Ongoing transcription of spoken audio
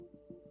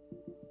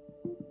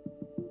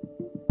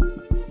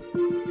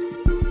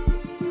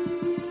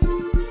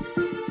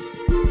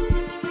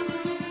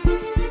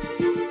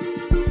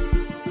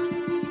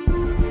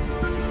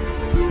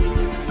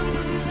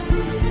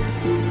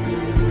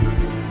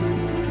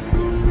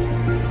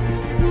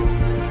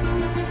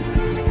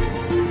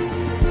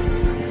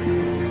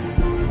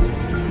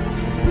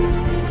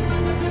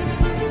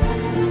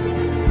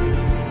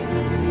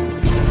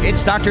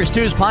It's Dr.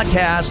 Stu's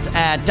podcast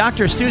at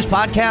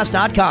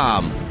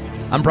drstewspodcast.com.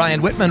 I'm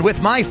Brian Whitman with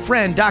my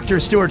friend, Dr.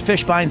 Stuart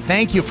Fishbein.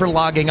 Thank you for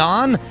logging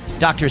on,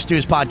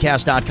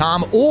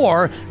 drstewspodcast.com,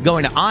 or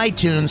going to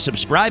iTunes,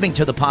 subscribing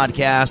to the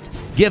podcast.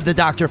 Give the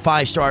doctor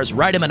 5 stars.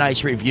 Write him a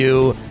nice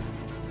review.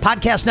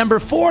 Podcast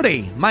number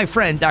 40, my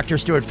friend, Dr.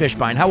 Stuart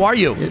Fishbein. How are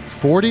you? It's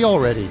 40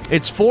 already.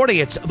 It's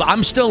 40.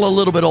 I'm still a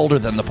little bit older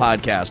than the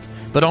podcast,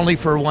 but only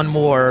for one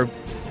more,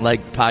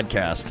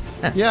 podcast.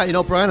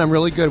 Yeah, Brian, I'm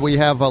really good. We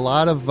have a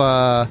lot of,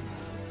 I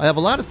have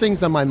a lot of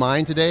things on my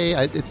mind today.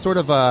 It's sort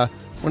of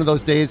one of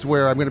those days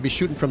where I'm going to be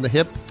shooting from the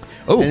hip.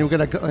 Oh, and you're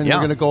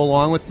going to go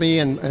along with me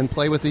and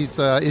play with these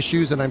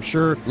issues, and I'm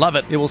sure love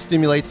it. It will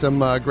stimulate some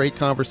great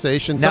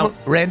conversations. Now,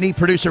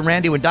 Producer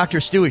Randy, when Dr.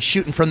 Stu is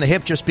shooting from the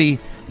hip, just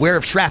beware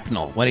of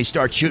shrapnel when he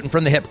starts shooting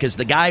from the hip, because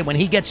the guy, when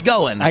he gets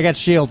going, I got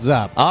shields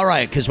up. All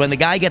right, because when the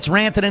guy gets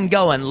ranting and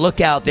going, look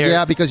out there.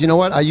 Yeah, because you know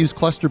what? I use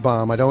cluster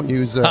bomb. I don't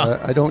use.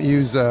 I don't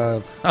use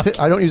a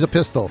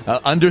pistol.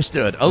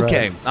 Understood.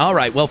 Okay. Right. All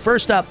right. Well,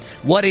 first up,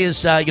 what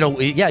is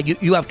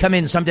you have come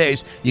in some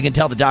days. You can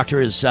tell the doctor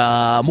is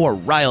more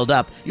riled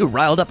up. You were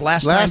riled up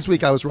last time? Last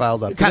week I was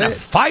riled up. Kind of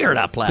fired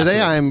up last week.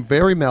 Today I am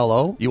very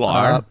mellow. You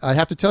are. I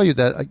have to tell you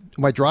that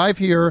my drive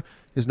here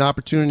is an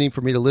opportunity for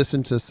me to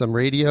listen to some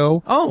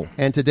radio. Oh.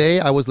 And today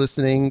I was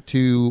listening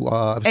to...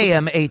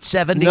 AM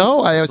 870?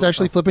 No, I was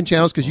actually flipping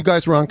channels because you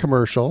guys were on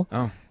commercial.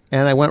 Oh.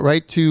 And I went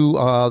right to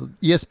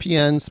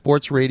ESPN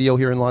Sports Radio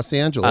here in Los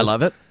Angeles. I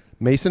love it.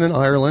 Mason and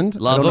Ireland.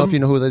 Love I don't know if you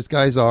know who those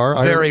guys are.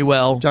 Very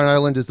well. John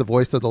Ireland is the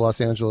voice of the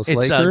Los Angeles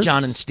Lakers. It's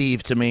John and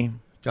Steve to me.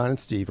 John and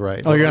Steve,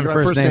 right. Oh, you're on a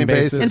first name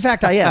basis. In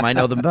fact, I am. I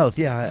know them both.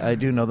 Yeah, I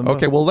do know them both.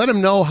 Okay, well, let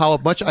them know how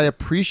much I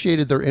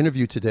appreciated their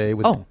interview today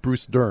with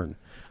Bruce Dern.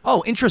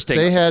 Oh, interesting.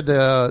 They had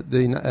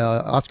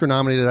the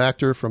Oscar-nominated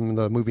actor from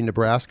the movie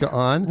Nebraska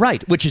on.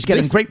 Right, which is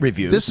getting great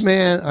reviews. This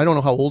man, I don't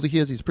know how old he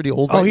is. He's pretty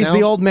old right now. Oh, he's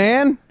the old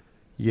man?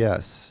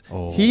 Yes.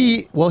 Oh.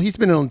 He's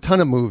been in a ton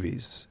of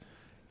movies,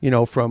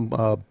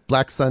 from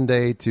Black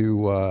Sunday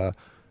to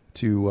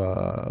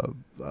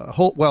a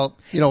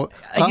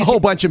whole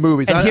bunch of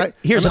movies.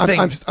 Here's the thing.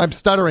 I'm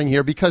stuttering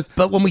here because...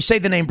 But when we say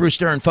the name Bruce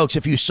Dern, folks,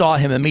 if you saw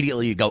him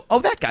immediately, you go, oh,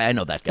 that guy, I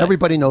know that guy.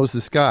 Everybody knows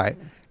this guy.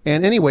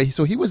 And anyway,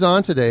 so he was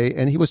on today,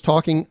 and he was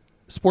talking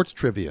sports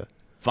trivia.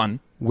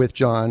 Fun. With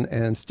John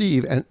and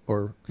Steve,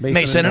 or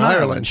Mason and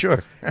Ireland,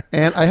 sure.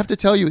 And I have to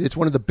tell you, it's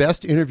one of the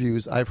best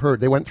interviews I've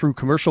heard. They went through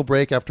commercial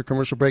break after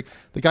commercial break.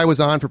 The guy was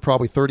on for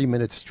probably 30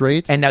 minutes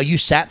straight. And now you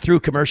sat through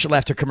commercial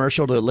after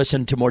commercial to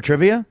listen to more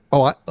trivia?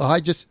 Oh,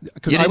 I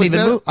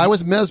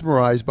was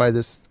mesmerized by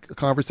this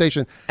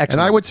conversation. Excellent.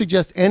 And I would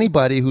suggest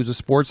anybody who's a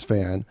sports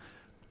fan,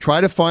 try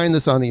to find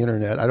this on the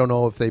internet. I don't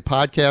know if they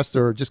podcast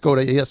or just go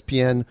to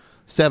ESPN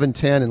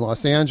 710 in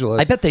Los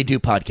Angeles. I bet they do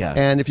podcasts.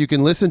 And if you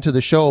can listen to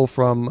the show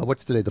from,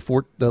 what's today, the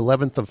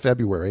 11th of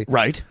February.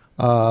 Right.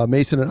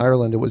 Mason and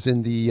Ireland, it was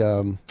in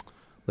the...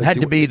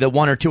 to be the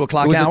 1 or 2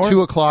 o'clock hour? It was a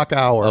 2 o'clock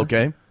hour.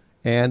 Okay.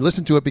 And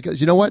listen to it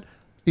because, you know what?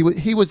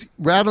 He was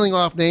rattling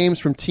off names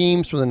from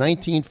teams from the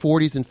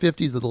 1940s and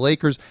 50s of the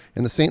Lakers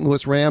and the St.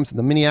 Louis Rams and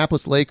the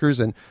Minneapolis Lakers.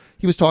 And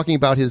he was talking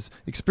about his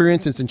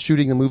experiences in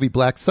shooting the movie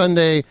Black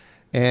Sunday.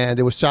 And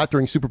it was shot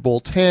during Super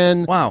Bowl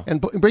X. Wow.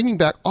 And bringing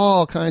back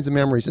all kinds of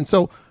memories. And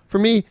so for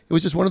me, it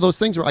was just one of those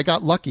things where I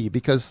got lucky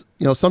because,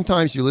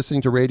 sometimes you're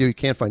listening to radio, you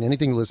can't find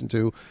anything to listen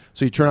to.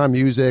 So you turn on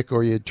music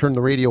or you turn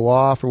the radio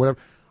off or whatever.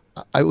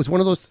 It was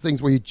one of those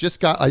things where I just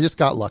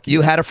got lucky.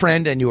 You had a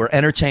friend and you were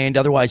entertained.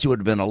 Otherwise, you would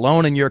have been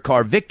alone in your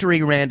car.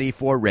 Victory, Randy,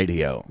 for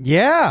radio.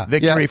 Yeah.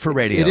 Victory for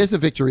radio. It is a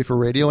victory for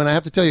radio. And I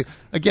have to tell you,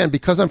 again,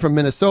 because I'm from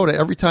Minnesota,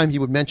 every time he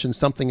would mention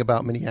something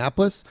about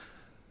Minneapolis,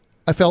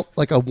 I felt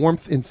like a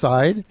warmth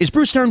inside. Is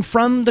Bruce Dern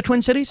from the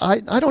Twin Cities?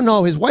 I don't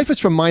know. His wife is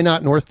from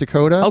Minot, North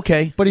Dakota.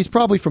 Okay. But he's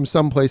probably from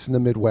someplace in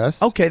the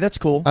Midwest. Okay, that's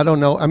cool. I don't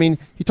know. I mean,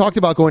 he talked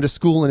about going to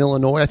school in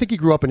Illinois. I think he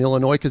grew up in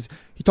Illinois because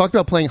he talked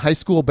about playing high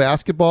school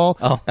basketball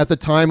at the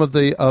time of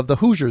the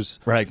Hoosiers.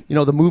 Right.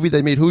 The movie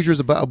they made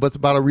Hoosiers was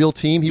about a real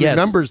team. He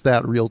remembers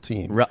that real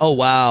team. Oh,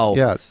 wow.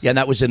 Yes. Yeah, and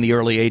that was in the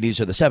early 80s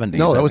or the 70s.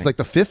 No, that was like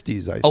the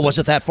 50s, I think. Oh, was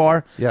it that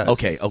far? Yes.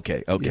 Okay.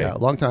 Yeah, a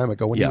long time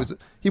ago when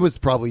he was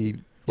probably...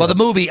 Well, the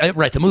movie,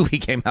 the movie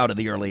came out in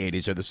the early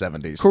 80s or the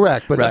 70s.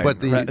 Correct, but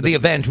the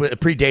event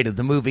predated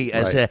the movie,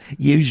 as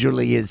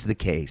usually is the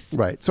case.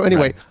 Right. So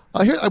anyway,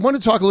 I want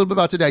to talk a little bit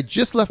about today. I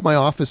just left my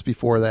office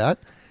before that,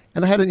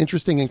 and I had an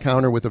interesting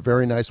encounter with a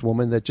very nice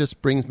woman that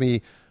just brings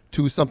me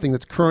to something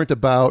that's current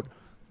about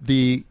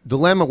the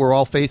dilemma we're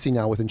all facing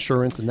now with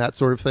insurance and that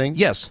sort of thing.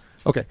 Yes.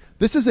 Okay.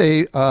 This is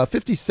a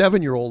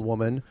 57-year-old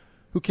woman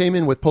who came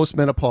in with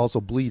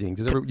postmenopausal bleeding.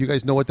 You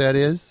guys know what that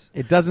is?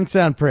 It doesn't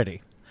sound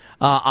pretty.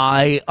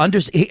 I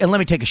understand, and let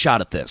me take a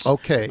shot at this.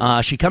 Okay.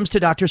 She comes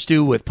to Dr.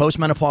 Stu with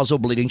postmenopausal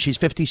bleeding. She's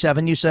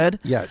 57, you said?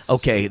 Yes.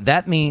 Okay,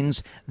 that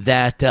means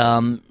that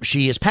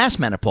she is past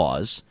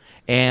menopause.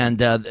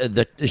 And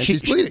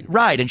she's bleeding.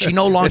 Right, and she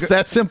no longer... It's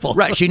that simple.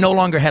 Right, she no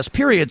longer has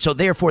periods, so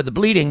therefore the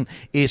bleeding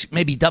is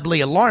maybe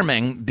doubly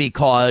alarming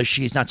because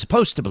she's not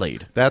supposed to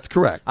bleed. That's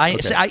correct.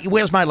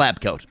 Where's my lab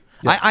coat?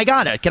 I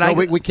got it. Can No,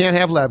 I? we can't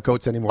have lab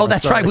coats anymore. Oh,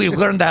 that's Sorry. right. We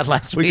learned that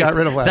last week. We got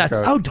rid of lab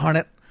coats. Oh, darn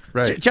it.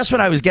 Right. Just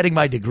when I was getting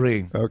my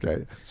degree.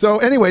 Okay. So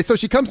anyway, so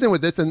she comes in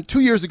with this, and 2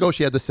 years ago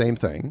she had the same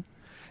thing.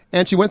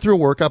 And she went through a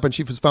workup, and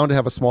she was found to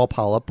have a small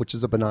polyp, which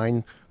is a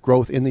benign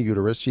growth in the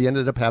uterus. She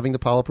ended up having the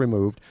polyp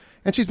removed,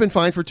 and she's been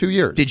fine for 2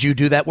 years. Did you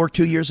do that work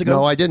 2 years ago?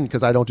 No, I didn't,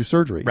 because I don't do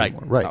surgery Right.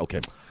 anymore. Right.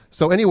 Okay.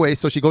 So anyway,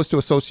 so she goes to an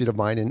associate of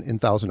mine in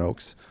Thousand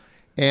Oaks.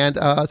 And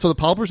so the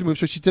polyp was removed.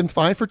 So she's been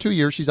fine for 2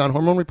 years. She's on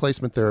hormone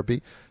replacement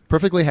therapy,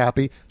 perfectly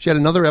happy. She had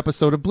another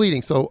episode of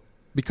bleeding. So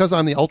because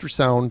I'm the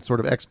ultrasound sort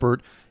of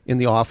expert in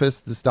the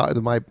office,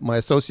 my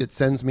associate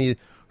sends me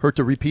her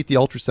to repeat the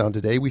ultrasound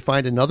today. We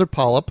find another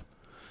polyp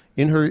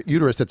in her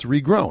uterus that's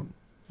regrown.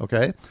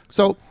 Okay,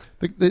 so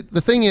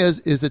the thing is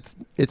it's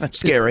That's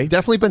scary. It's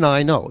definitely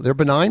benign. No, they're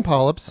benign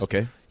polyps.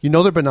 Okay. You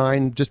know they're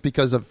benign just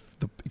because of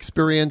the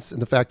experience and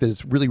the fact that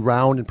it's really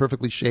round and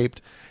perfectly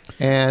shaped.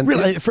 And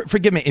Really,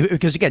 forgive me,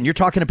 because again, you're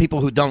talking to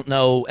people who don't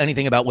know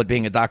anything about what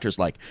being a doctor's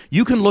like.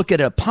 You can look at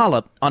a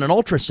polyp on an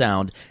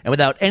ultrasound and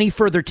without any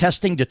further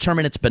testing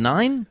determine it's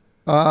benign?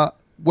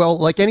 well,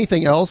 like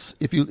anything else,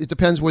 it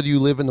depends whether you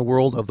live in the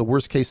world of the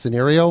worst case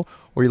scenario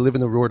or you live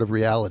in the world of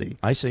reality.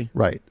 I see.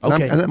 Right.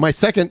 Okay. And my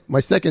second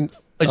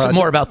Is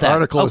more about that.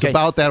 article Okay. is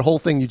about that whole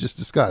thing you just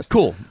discussed.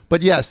 Cool.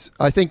 But yes,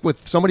 I think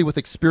with somebody with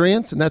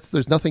experience, and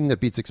there's nothing that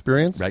beats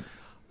experience. Right.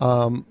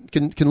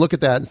 Can look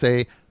at that and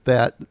say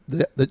that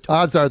the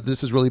odds are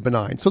this is really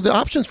benign. So the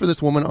options for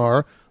this woman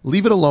are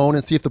leave it alone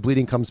and see if the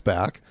bleeding comes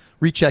back,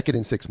 recheck it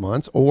in 6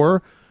 months,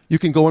 or you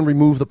can go and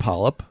remove the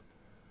polyp.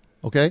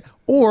 Okay.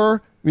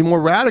 Or the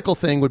more radical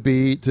thing would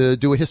be to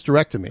do a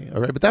hysterectomy.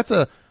 All right. But that's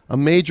a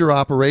major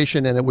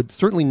operation, and it would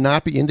certainly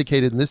not be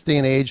indicated in this day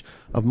and age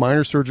of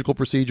minor surgical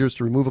procedures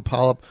to remove a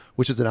polyp,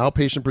 which is an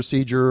outpatient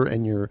procedure,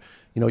 and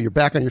you're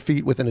back on your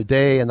feet within a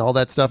day and all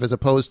that stuff, as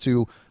opposed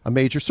to a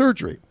major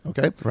surgery.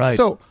 Okay. Right.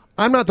 So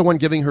I'm not the one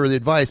giving her the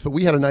advice, but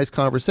we had a nice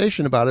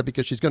conversation about it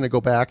because she's going to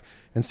go back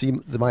and see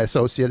my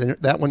associate, and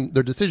that one,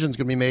 their decision's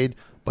going to be made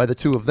by the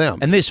two of them.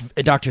 And this,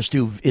 Dr.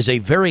 Stu, is a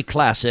very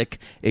classic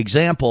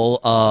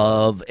example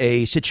of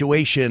a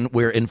situation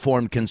where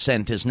informed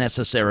consent is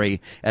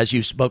necessary, as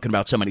you've spoken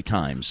about so many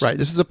times. Right.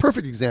 This is a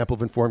perfect example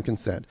of informed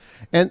consent.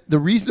 And the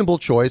reasonable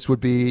choice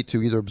would be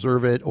to either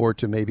observe it or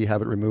to maybe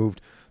have it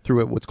removed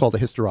through what's called a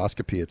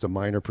hysteroscopy. It's a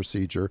minor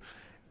procedure.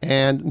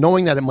 And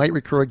knowing that it might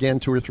recur again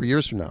 2 or 3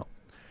 years from now.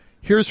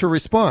 Here's her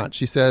response.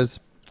 She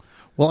says,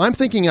 well, I'm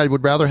thinking I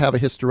would rather have a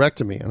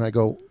hysterectomy. And I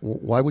go, well,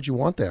 why would you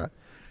want that?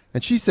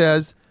 And she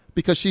says,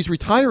 because she's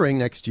retiring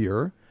next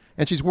year,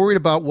 and she's worried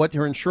about what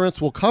her insurance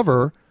will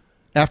cover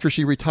after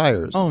she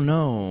retires. Oh,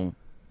 no.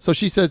 So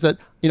she says that,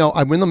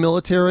 I'm in the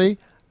military.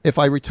 If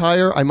I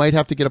retire, I might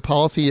have to get a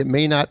policy. It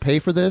may not pay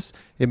for this.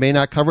 It may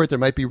not cover it. There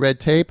might be red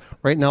tape.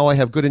 Right now, I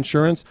have good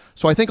insurance.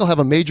 So I think I'll have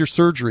a major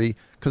surgery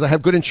because I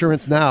have good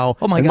insurance now.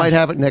 Oh, my and gosh. might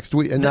have it next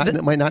week, and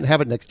might not have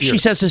it next year. She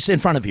says this in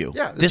front of you.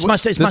 Yeah, This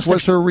this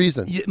was her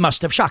reason. It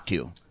must have shocked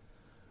you.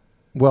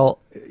 Well,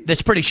 That's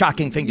a pretty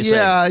shocking thing to say.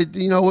 yeah,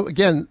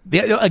 again,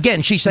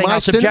 Again, she's saying,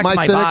 I'll subject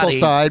my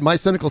body. My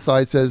cynical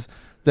side says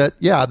that,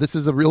 yeah, this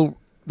is a real,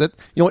 that,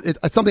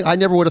 it's something I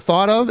never would have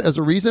thought of as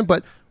a reason,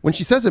 but when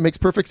she says it makes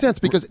perfect sense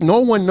because no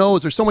one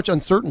knows, there's so much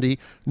uncertainty,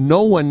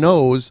 no one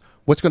knows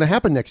what's going to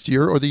happen next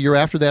year or the year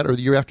after that or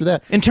the year after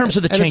that. In terms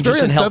of the And it's changes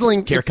very in health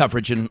unsettling care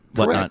coverage and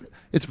whatnot. Correct.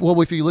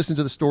 If you listen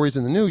to the stories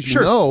in the news, you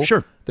Sure, know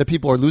sure. that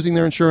people are losing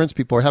their insurance,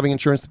 people are having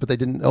insurance, but they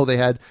didn't know they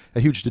had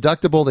a huge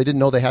deductible. They didn't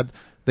know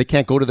they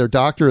can't go to their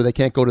doctor, or they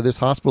can't go to this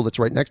hospital that's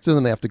right next to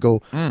them. They have to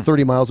go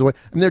 30 miles away.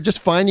 I mean, they're just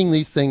finding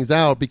these things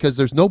out because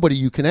there's nobody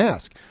you can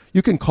ask.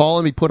 You can call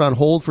and be put on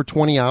hold for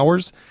 20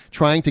 hours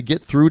trying to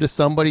get through to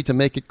somebody to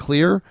make it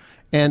clear.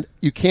 And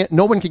you can't.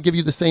 No one can give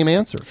you the same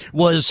answer.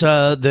 Was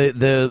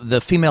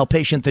the female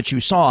patient that you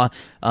saw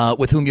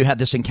with whom you had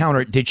this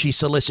encounter? Did she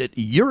solicit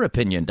your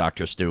opinion,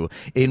 Dr. Stu,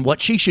 in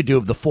what she should do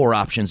of the 4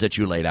 options that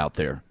you laid out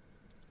there?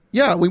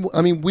 Yeah, we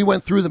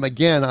went through them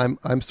again.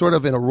 I'm sort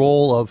of in a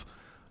role of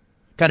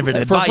Kind of an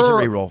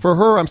advisory role. For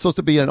her, I'm supposed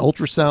to be an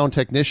ultrasound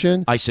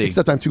technician. I see.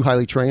 Except I'm too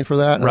highly trained for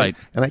that. Right.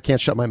 And I can't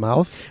shut my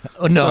mouth.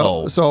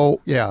 No.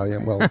 So yeah.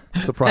 Well,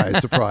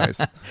 surprise.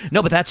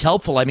 No, but that's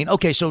helpful. I mean,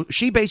 okay, so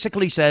she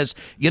basically says,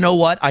 you know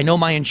what? I know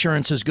my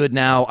insurance is good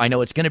now. I know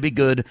it's going to be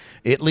good,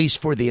 at least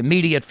for the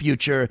immediate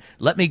future.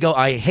 Let me go.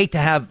 I hate to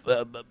have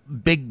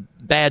big,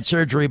 bad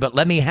surgery, but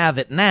let me have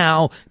it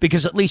now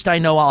because at least I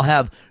know I'll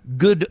have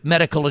good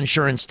medical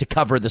insurance to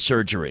cover the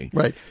surgery.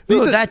 Right.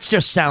 That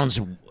just sounds...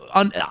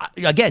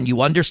 again,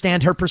 you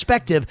understand her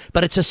perspective,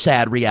 but it's a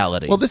sad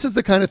reality. Well, this is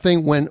the kind of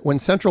thing when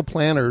central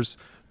planners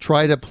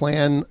try to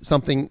plan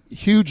something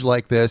huge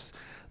like this,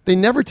 they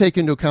never take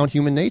into account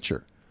human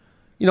nature.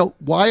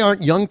 Why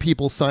aren't young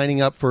people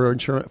signing up for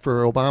insurance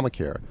for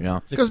Obamacare? Yeah,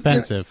 it's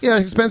expensive. Yeah,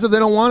 it's expensive. They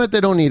don't want it.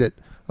 They don't need it.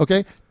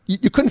 Okay,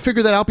 you couldn't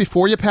figure that out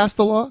before you passed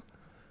the law.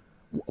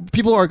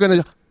 People are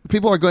going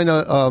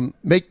to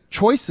make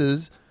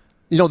choices.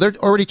 They're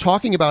already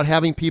talking about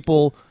having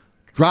people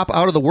drop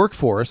out of the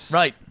workforce,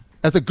 right,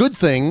 as a good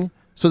thing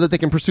so that they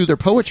can pursue their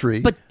poetry.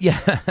 But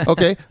yeah,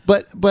 okay,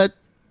 but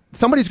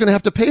somebody's going to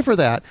have to pay for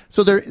that.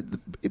 So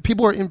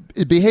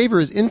behavior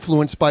is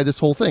influenced by this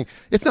whole thing.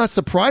 It's not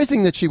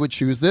surprising that she would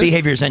choose this.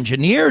 Behavior is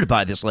engineered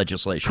by this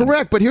legislation.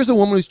 Correct. But here's a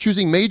woman who's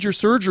choosing major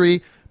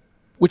surgery,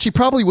 which she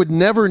probably would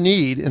never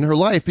need in her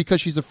life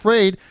because she's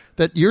afraid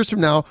that years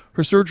from now,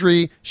 her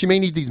surgery, she may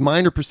need these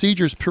minor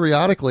procedures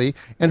periodically,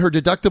 and her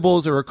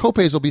deductibles or her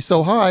copays will be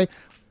so high.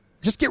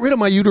 Just get rid of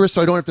my uterus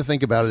so I don't have to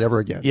think about it ever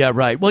again. Yeah,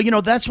 right. Well,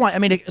 that's why,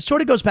 it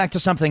sort of goes back to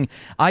something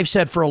I've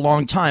said for a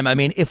long time.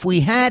 If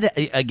we had,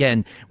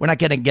 again, we're not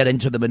going to get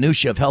into the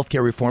minutia of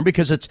healthcare reform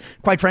because it's,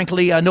 quite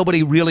frankly,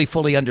 nobody really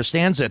fully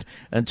understands it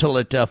until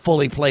it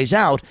fully plays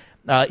out.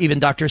 Even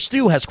Dr.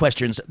 Stu has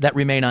questions that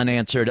remain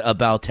unanswered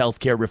about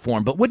healthcare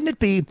reform. But wouldn't it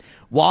be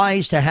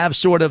wise to have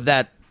sort of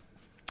that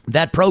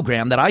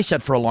program that I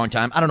said for a long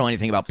time? I don't know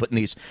anything about putting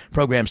these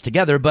programs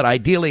together, but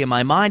ideally in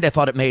my mind, I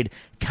thought it made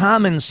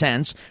common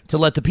sense to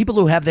let the people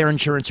who have their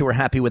insurance who are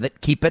happy with it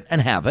keep it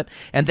and have it,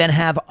 and then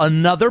have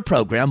one other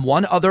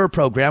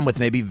program with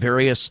maybe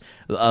various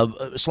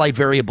slight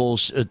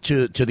variables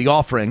to the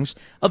offerings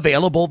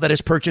available that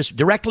is purchased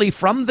directly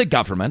from the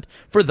government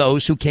for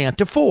those who can't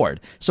afford.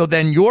 So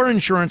then your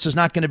insurance is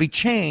not going to be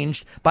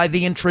changed by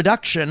the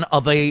introduction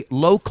of a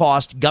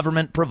low-cost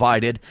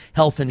government-provided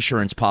health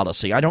insurance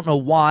policy. I don't know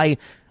why.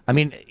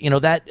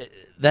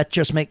 That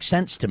just makes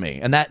sense to me.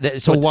 And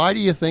so why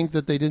do you think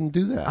that they didn't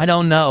do that? I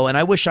don't know, and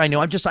I wish I knew.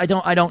 I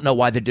don't know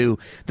why they do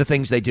the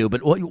things they do.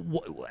 But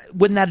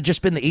wouldn't that have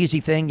just been the easy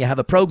thing? You have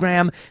a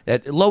program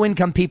that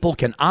low-income people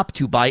can opt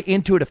to buy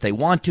into it if they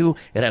want to.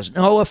 It has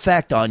no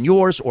effect on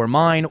yours or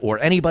mine or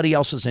anybody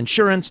else's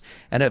insurance.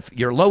 And if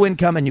you're low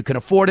income and you can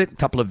afford it, a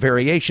couple of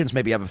variations.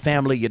 Maybe you have a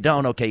family, you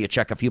don't. Okay, you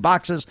check a few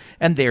boxes,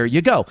 and there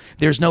you go.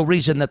 There's no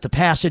reason that the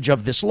passage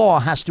of this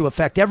law has to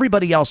affect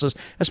everybody else's,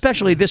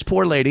 especially this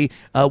poor lady,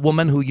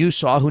 woman who you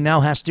saw, who now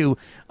has to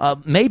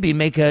maybe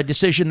make a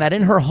decision that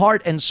in her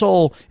heart and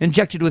soul,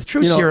 injected with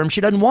true serum,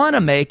 she doesn't want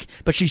to make,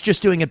 but she's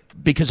just doing it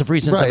because of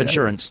reasons of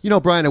insurance.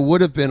 Brian, it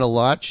would have been a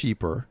lot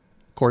cheaper,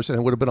 of course, and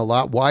it would have been a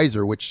lot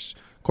wiser, which,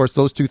 of course,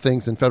 those two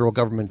things in federal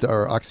government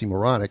are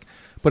oxymoronic,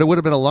 but it would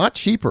have been a lot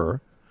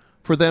cheaper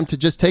for them to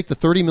just take the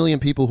 30 million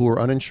people who are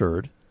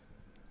uninsured,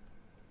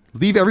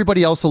 leave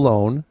everybody else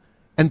alone,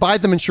 and buy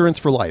them insurance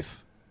for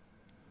life.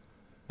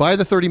 Buy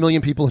the 30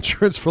 million people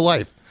insurance for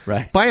life.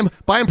 Right. Buy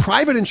them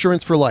private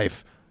insurance for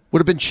life would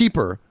have been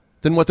cheaper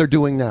than what they're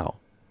doing now.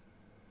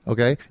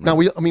 Okay. Right. Now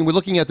we're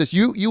looking at this.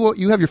 You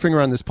have your finger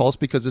on this pulse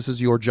because this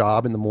is your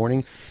job in the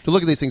morning to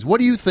look at these things. What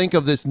do you think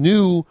of this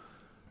new,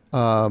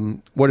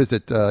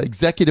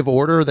 executive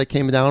order that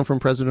came down from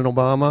President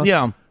Obama?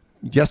 Yeah.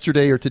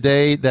 Yesterday or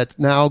today, that's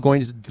now going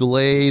to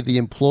delay the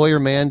employer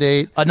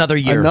mandate another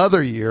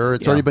year.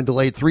 It's already been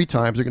delayed 3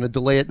 times. They're going to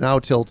delay it now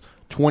till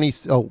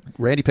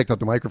Randy picked up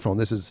the microphone.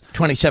 This is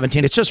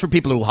 2017. It's just for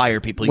people who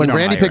hire people. When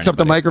Randy picks up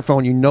the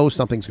microphone, you know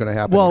something's going to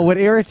happen. Well, what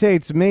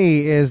irritates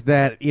me is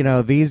that,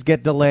 these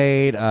get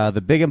delayed.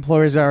 The big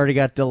employers already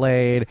got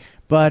delayed.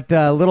 But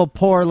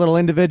little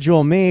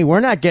individual me,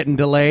 we're not getting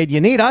delayed.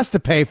 You need us to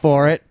pay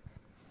for it.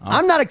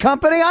 I'm not a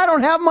company. I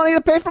don't have money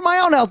to pay for my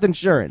own health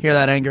insurance. Hear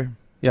that anger?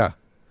 Yeah.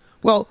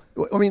 Well,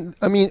 I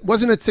mean,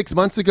 wasn't it 6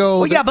 months ago?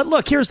 Well, yeah, but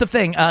look, here's the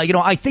thing.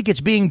 I think it's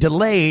being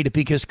delayed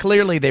because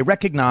clearly they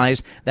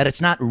recognize that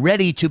it's not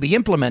ready to be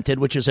implemented,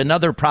 which is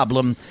another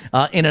problem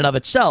in and of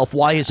itself.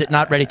 Why is it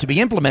not ready to be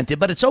implemented?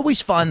 But it's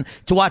always fun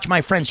to watch my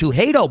friends who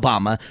hate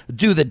Obama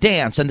do the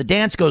dance, and the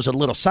dance goes a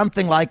little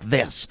something like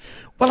this.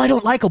 Well, I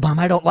don't like Obama.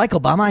 I don't like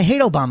Obama. I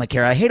hate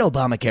Obamacare. I hate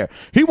Obamacare.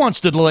 He wants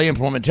to delay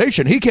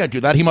implementation. He can't do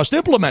that. He must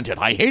implement it.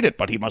 I hate it,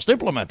 but he must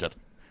implement it.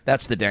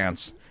 That's the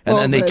dance. And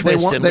then they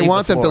twist and they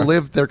want them to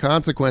live their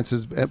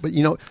consequences. But,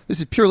 this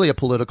is purely a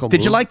political move.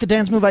 Did you like the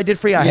dance move I did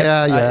for you? I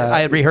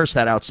had rehearsed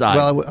that outside.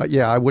 Well,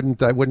 I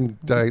wouldn't.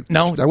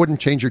 No? I wouldn't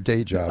change your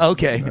day job.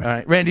 Okay. All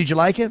right. Randy, did you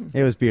like it?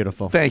 It was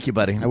beautiful. Thank you,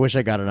 buddy. I wish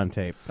I got it on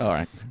tape. All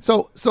right.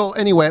 So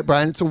anyway,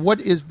 Brian, so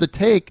what is the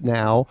take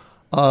now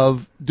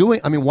of doing?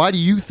 Why do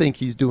you think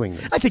he's doing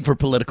this? I think for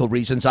political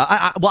reasons.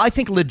 I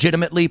think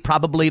legitimately,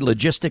 probably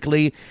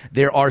logistically,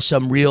 there are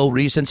some real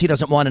reasons. He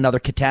doesn't want another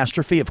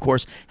catastrophe. Of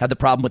course, had the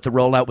problem with the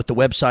rollout with the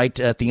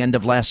website at the end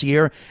of last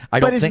year.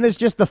 But isn't this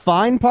just the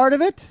fine part of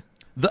it?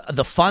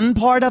 The fun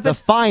part of it? The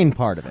fine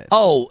part of it.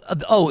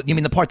 Oh, you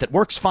mean the part that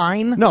works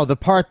fine? No, the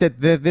part that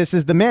this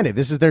is the mandate.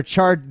 This is their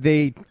charge.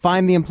 They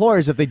fine the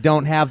employers if they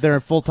don't have their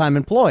full-time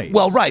employees.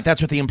 Well, right.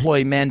 That's what the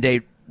employee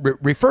mandate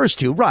refers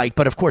to, right?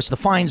 But of course, the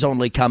fines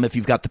only come if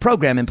you've got the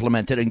program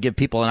implemented and give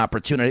people an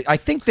opportunity. I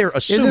think they're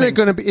assuming. Isn't it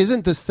going to be?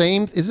 Isn't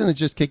it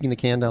just kicking the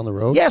can down the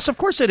road? Yes, of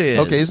course it is.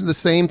 Okay, isn't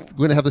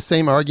going to have the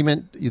same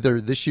argument either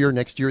this year,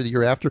 next year, the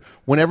year after,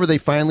 whenever they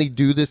finally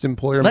do this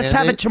employer Let's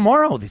mandate? have it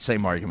tomorrow. The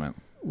same argument.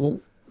 Well.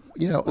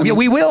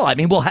 We will.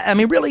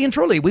 Really and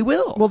truly, we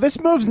will. Well, this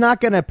move's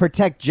not going to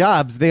protect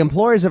jobs. The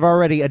employers have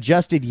already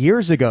adjusted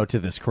years ago to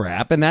this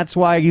crap, and that's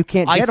why you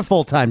can't get a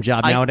full-time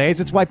job nowadays.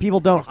 It's why people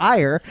don't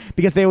hire,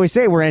 because they always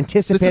say we're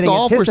anticipating.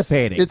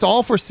 It's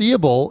all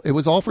foreseeable. It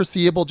was all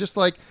foreseeable, just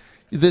like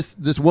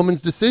this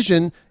woman's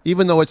decision,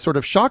 even though it's sort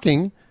of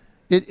shocking.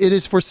 It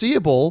is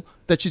foreseeable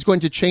that she's going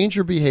to change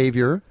her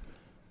behavior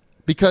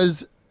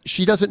because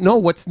she doesn't know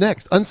what's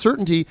next.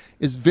 Uncertainty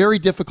is very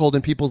difficult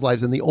in people's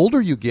lives. And the older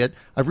you get,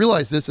 I've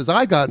realized this as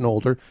I've gotten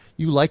older,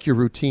 you like your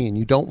routine.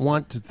 You don't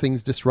want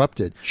things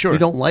disrupted. Sure. You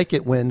don't like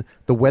it when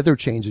the weather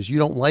changes. You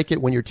don't like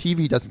it when your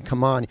TV doesn't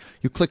come on.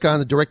 You click on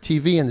the direct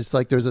TV and it's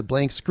like there's a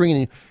blank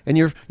screen and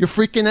you're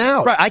freaking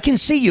out. Right, I can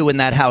see you in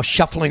that house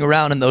shuffling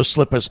around in those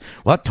slippers.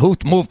 What? Who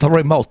moved the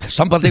remote?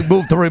 Somebody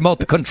moved the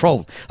remote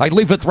control. I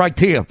leave it right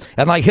here,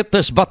 and I hit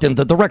this button.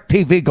 The direct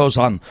TV goes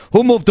on.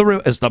 Who moved the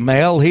remote? Is the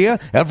mail here?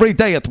 Every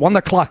day at 1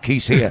 o'clock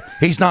he's here.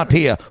 He's not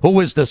here.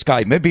 Who is this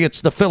guy? Maybe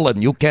it's the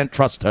villain. You can't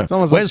trust her. It's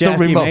almost Where's like the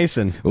Jackie remote?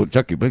 Mason. Oh,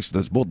 Jackie Mason,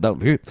 there's more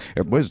down here.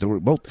 And where's the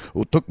remote?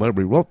 Who took my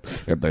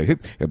remote? And I hit,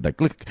 and I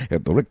click,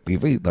 and direct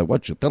TV, and I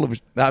watch the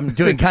television. I'm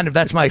doing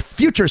that's my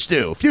future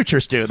stew. Future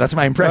stew. That's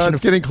my impression It's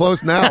of getting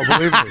close now,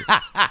 believe me.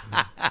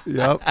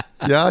 Yep.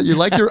 Yeah, you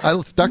like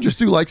Dr.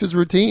 Stu likes his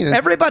routine.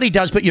 Everybody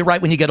does, but you're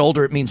right. When you get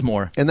older, it means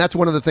more. And that's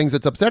one of the things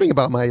that's upsetting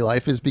about my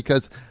life is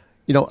because,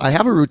 I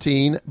have a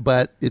routine,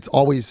 but it's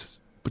always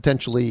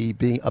potentially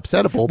being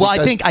upsettable. Well, I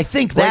think right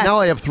that's... now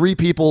I have 3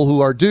 people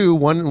who are due.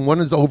 One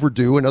is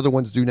overdue. Another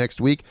one's due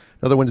next week.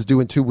 Another one is due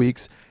in 2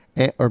 weeks,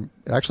 or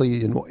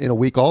actually in a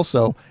week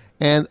also.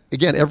 And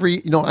again,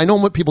 I know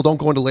what people don't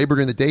go into labor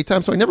during the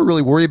daytime, so I never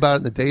really worry about it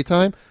in the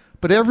daytime.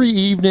 But every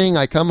evening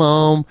I come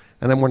home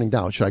and I'm wondering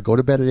down, should I go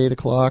to bed at 8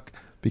 o'clock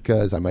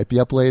because I might be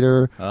up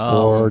later?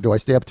 Or do I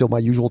stay up till my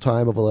usual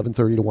time of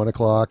 11:30 to 1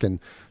 o'clock? And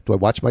do I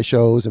watch my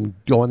shows and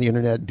go on the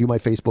internet and do my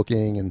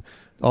Facebooking and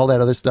all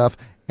that other stuff?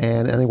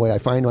 And anyway, I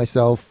find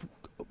myself,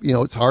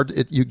 it's hard.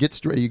 You get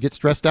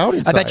stressed out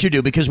inside. I bet you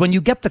do, because when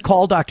you get the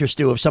call, Dr.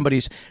 Stu, if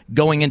somebody's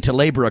going into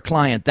labor, a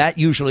client, that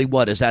usually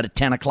is that at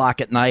 10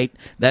 o'clock at night?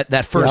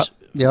 That first...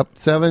 Yep,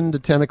 7 to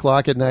 10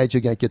 o'clock at night,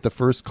 you get the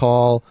first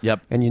call. Yep.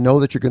 And you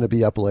know that you're going to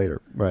be up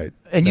later. Right.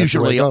 And That's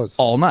usually the way it goes.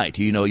 all night.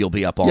 You'll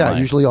be up all night. Yeah,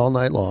 usually all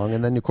night long.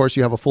 And then, of course,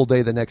 you have a full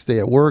day the next day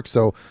at work.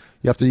 So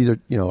you have to either,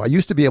 I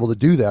used to be able to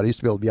do that. I used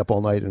to be able to be up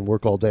all night and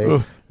work all day.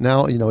 Ugh.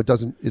 Now,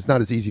 it's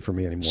not as easy for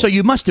me anymore. So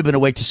you must have been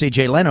awake to see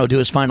Jay Leno do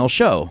his final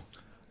show.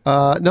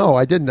 No,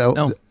 I didn't know.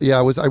 No. Yeah,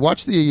 I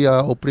watched the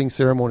opening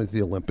ceremony of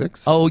the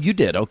Olympics. Oh, you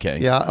did? Okay.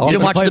 Yeah. You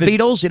didn't watch the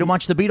Beatles? You didn't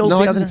watch the Beatles? No,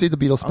 the I other didn't see the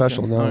Beatles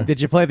special, Okay. no.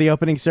 Did you play the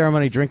opening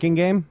ceremony drinking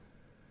game?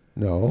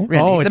 No.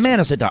 Randy, the man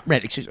is a doctor.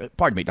 Randy,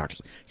 pardon me, Doctor.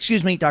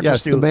 Excuse me, Dr.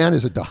 Yes, Stu. the man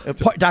is a doctor.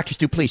 Dr.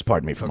 Stu, please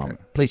pardon me for a moment.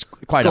 Please,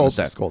 quiet on the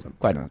set. Scold him.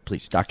 Quiet on,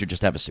 please. Doctor,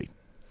 just have a seat.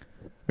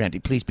 Randy,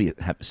 please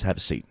have a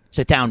seat.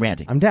 Sit down,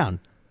 Randy. I'm down.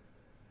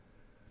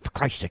 For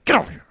Christ's sake, get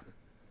over here.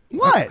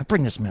 What?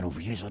 Bring this man over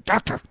here. He's a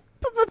doctor.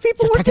 But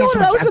people were doing it.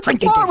 I was at the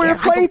bar. We were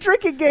playing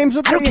drinking games.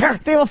 I don't care.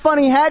 They have a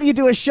funny hat. You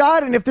do a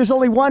shot, and if there's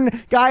only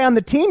one guy on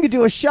the team, you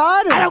do a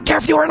shot. And I don't care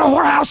if you were in a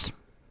whorehouse.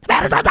 The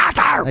man is a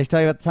doctor. I tell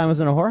you about the time I was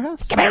in a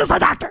whorehouse. The man is a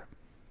doctor.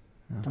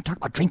 Don't talk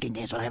about drinking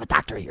games when I have a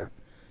doctor here.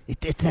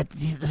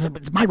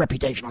 It's my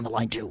reputation on the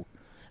line, too.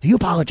 You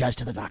apologize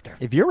to the doctor.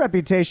 If your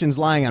reputation's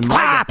lying on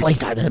my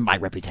Please, my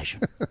reputation.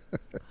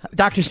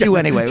 Dr. Stu,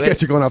 anyway. You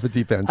guys are going off the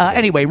deep end.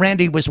 Anyway,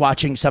 Randy was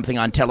watching something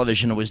on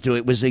television and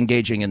was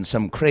engaging in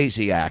some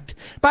crazy act.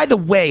 By the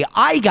way,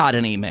 I got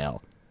an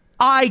email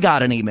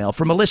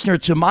from a listener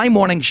to my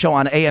morning show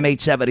on AM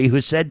 870 who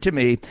said to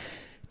me,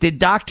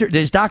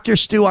 is Dr.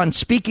 Stu on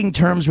speaking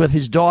terms with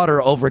his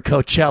daughter over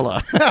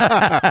Coachella?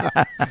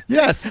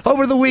 Yes.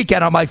 Over the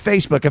weekend on my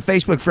Facebook, a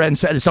Facebook friend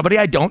said, somebody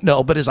I don't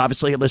know, but is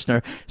obviously a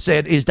listener,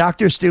 said, is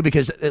Dr. Stu,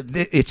 because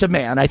it's a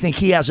man, I think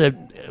he has a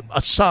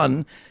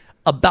son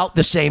about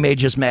the same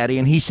age as Maddie,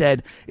 and he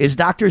said, is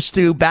Dr.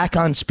 Stu back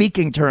on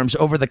speaking terms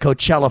over the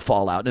Coachella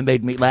fallout? And it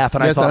made me laugh,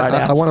 and Yes, I thought I'd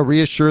ask. I want to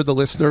reassure the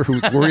listener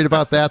who's worried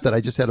about that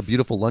I just had a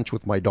beautiful lunch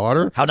with my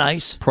daughter. How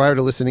nice. Prior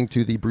to listening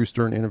to the Bruce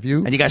Stern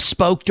interview. And you guys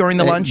spoke during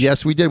the lunch?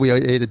 Yes, we did. We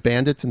ate at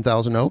Bandits in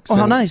Thousand Oaks. Oh,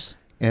 how nice.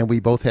 And we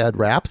both had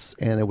wraps,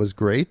 and it was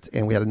great.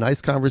 And we had a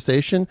nice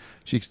conversation.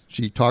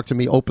 She talked to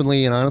me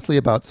openly and honestly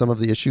about some of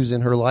the issues in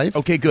her life.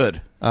 Okay,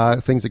 good.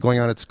 Things that are going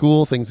on at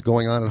school, things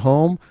going on at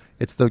home.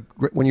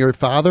 When you're a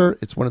father,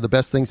 it's one of the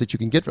best things that you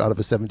can get out of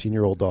a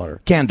 17-year-old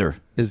daughter. Candor.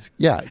 And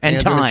candor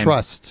time. And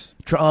trust.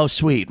 Oh,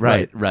 sweet.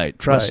 Right.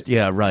 Trust. Right.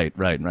 Yeah, right.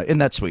 Isn't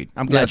that sweet?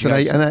 I'm glad Yes, you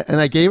guys... and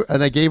I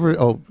gave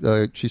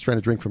her. She's trying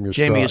to drink from your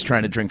straw. Jamie is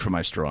trying to drink from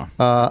my straw.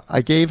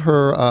 I gave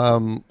her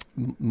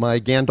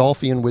my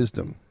Gandalfian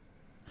wisdom.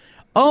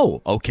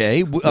 Oh,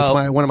 okay. It's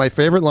one of my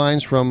favorite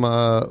lines from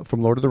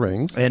Lord of the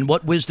Rings. And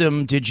what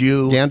wisdom did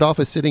you... Gandalf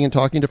is sitting and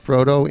talking to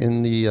Frodo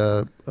in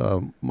the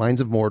Mines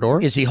of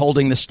Mordor. Is he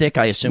holding the stick?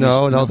 I assume.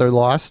 No, they're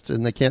lost,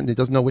 and he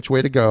doesn't know which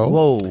way to go.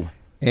 Whoa.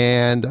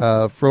 And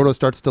Frodo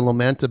starts to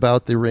lament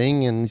about the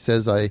ring, and he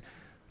says,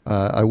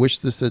 I wish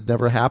this had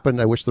never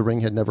happened. I wish the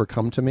ring had never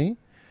come to me.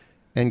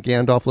 And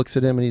Gandalf looks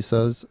at him, and he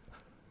says,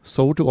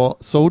 so do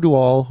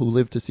all who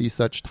live to see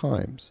such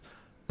times.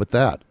 But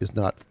that is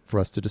not for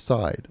us to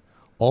decide.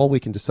 All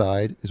we can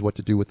decide is what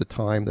to do with the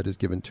time that is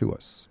given to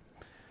us.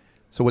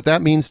 So what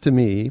that means to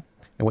me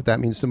and what that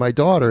means to my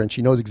daughter, and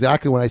she knows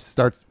exactly when I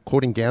start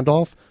quoting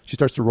Gandalf, she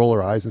starts to roll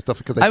her eyes and stuff.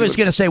 Because I was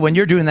going to say, when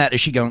you're doing that,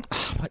 is she going,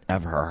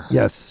 whatever?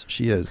 Yes,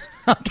 she is.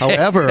 Okay.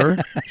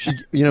 However,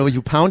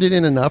 you pound it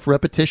in enough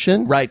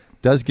repetition. Right.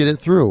 does get it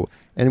through.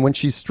 And when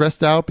she's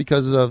stressed out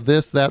because of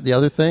this, that, the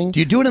other thing. Do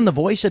you do it in the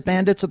voice at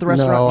Bandits at the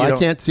restaurant? No, I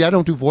can't. See, I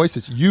don't do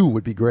voices. You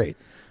would be great.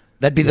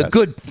 That'd be the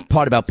good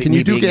part about Can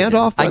you do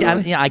Gandalf?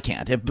 Yeah, I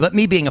can't. But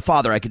me being a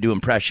father, I could do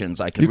impressions.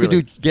 You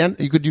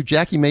could do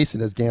Jackie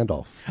Mason as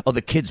Gandalf. Oh,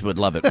 the kids would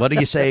love it. What do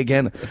you say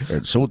again?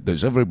 And so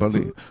does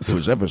everybody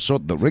who's ever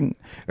sought the ring.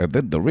 And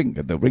then the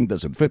ring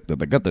doesn't fit.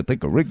 And I got to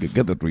take a ring and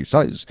get it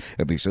resized.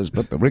 And he says,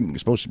 but the ring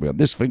is supposed to be on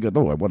this finger.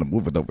 No, I want to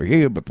move it over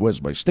here, but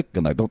where's my stick?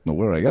 And I don't know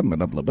where I am,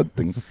 and I'm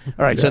lamenting.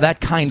 All right, so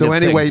that kind of thing. So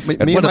anyway, me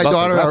and my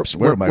daughter,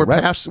 we're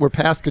past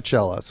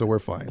Coachella, so we're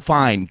fine.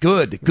 Fine,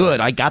 good.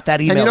 I got that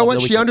email. And you know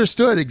what? She understood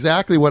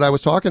exactly what I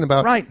was talking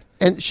about. Right.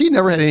 And she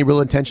never had any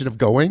real intention of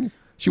going.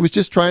 She was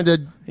just trying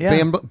to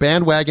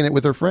bandwagon it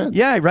with her friends.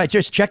 Yeah, right.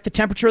 Just check the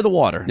temperature of the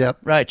water. Yep.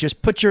 Right.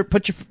 Just put your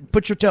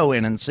toe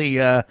in and see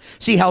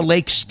how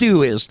Lake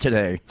Stew is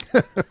today.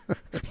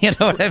 You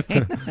know what I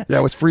mean? Yeah,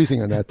 it was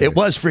freezing on that day. It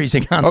was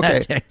freezing on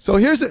that day. So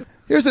here's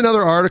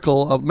another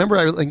article.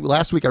 Remember,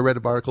 last week I read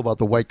an article about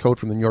the white coat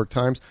from the New York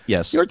Times.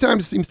 Yes. New York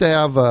Times seems to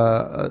have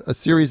a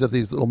series of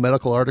these little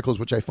medical articles,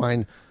 which I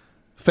find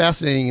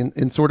fascinating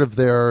in sort of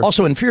their...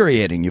 Also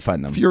infuriating, you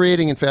find them.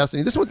 Infuriating and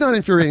fascinating. This one's not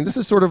infuriating.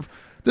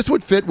 This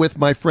would fit with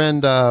my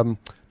friend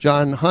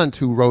John Hunt,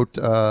 who wrote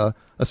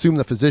Assume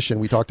the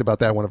Physician. We talked about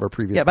that in one of our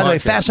previous podcasts. Yeah, by the way,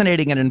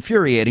 fascinating and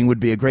infuriating would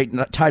be a great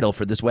title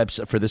for this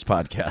website, for this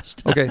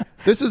podcast. Okay.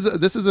 This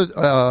is an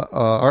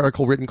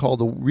article written called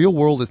The Real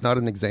World is Not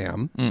an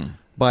Exam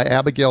by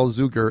Abigail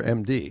Zuger,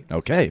 MD.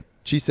 Okay.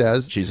 She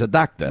says... She's a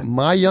doctor.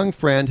 My young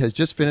friend has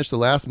just finished the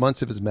last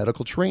months of his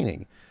medical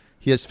training.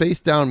 He has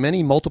faced down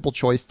many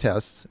multiple-choice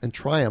tests and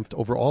triumphed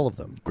over all of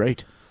them.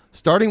 Great.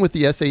 Starting with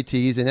the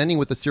SATs and ending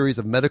with a series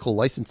of medical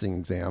licensing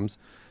exams,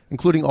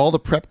 including all the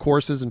prep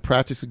courses and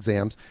practice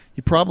exams,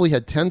 he probably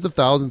had tens of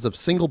thousands of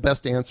single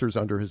best answers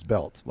under his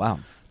belt. Wow.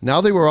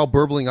 Now they were all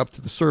burbling up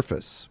to the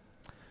surface.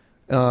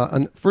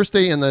 On first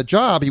day in the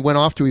job, he went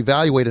off to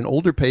evaluate an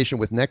older patient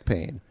with neck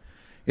pain.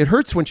 It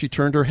hurts when she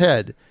turned her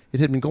head. It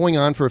had been going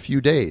on for a few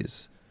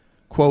days.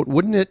 Quote,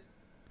 It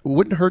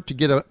wouldn't hurt to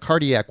get a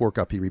cardiac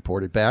workup, he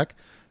reported back.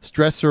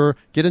 Stress her,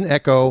 get an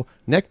echo,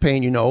 neck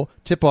pain,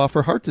 tip off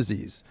her heart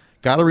disease.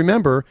 Got to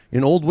remember,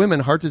 in old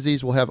women, heart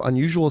disease will have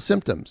unusual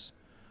symptoms.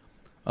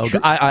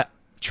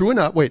 True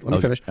enough, wait, let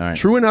me finish. Right.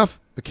 True enough,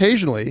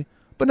 occasionally,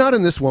 but not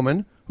in this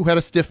woman who had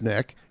a stiff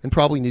neck and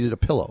probably needed a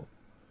pillow.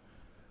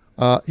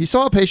 He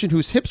saw a patient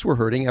whose hips were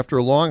hurting after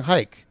a long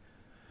hike.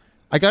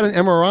 I got an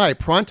MRI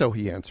pronto,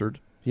 he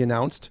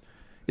announced.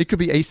 It could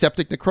be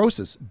aseptic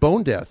necrosis,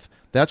 bone death.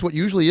 That's what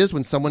usually is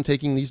when someone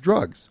taking these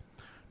drugs.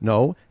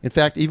 No, in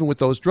fact, even with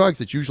those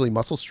drugs, it's usually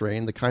muscle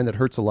strain, the kind that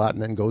hurts a lot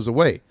and then goes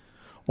away.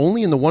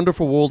 Only in the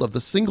wonderful world of the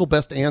single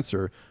best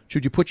answer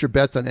should you put your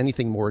bets on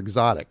anything more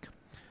exotic.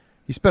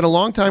 He spent a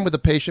long time with a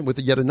patient with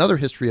yet another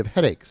history of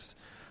headaches.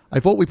 I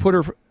vote we put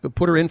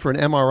her in for an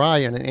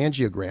MRI and an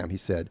angiogram, he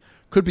said.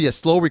 Could be a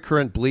slow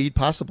recurrent bleed,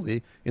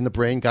 possibly, in the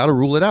brain. Got to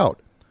rule it out.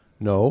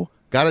 No,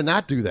 got to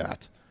not do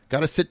that.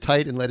 Got to sit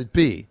tight and let it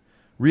be.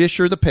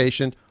 Reassure the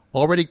patient,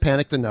 already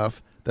panicked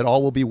enough, that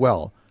all will be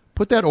well.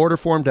 Put that order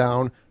form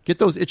down, get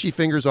those itchy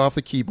fingers off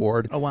the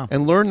keyboard,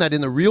 and learn that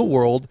in the real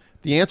world,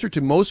 the answer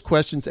to most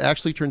questions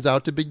actually turns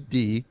out to be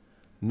D,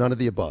 none of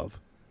the above.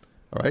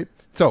 All right?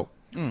 So,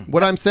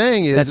 what I'm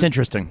saying is... That's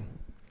interesting.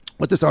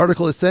 What this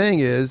article is saying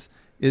is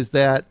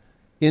that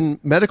in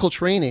medical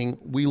training,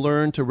 we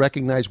learn to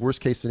recognize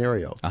worst-case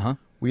scenario. Uh-huh.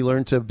 We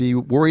learn to be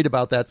worried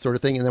about that sort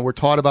of thing, and then we're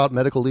taught about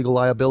medical legal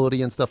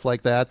liability and stuff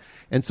like that.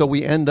 And so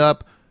we end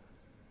up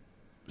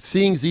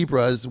seeing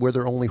zebras where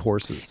they're only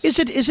horses. Is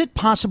it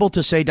possible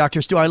to say,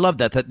 Dr. Stu, I love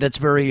that. That's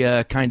very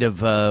kind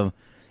of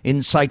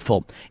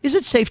insightful. Is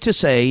it safe to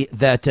say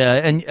that,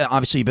 and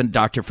obviously you've been a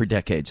doctor for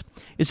decades,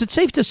 is it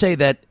safe to say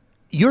that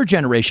your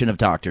generation of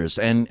doctors,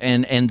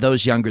 and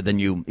those younger than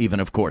you even,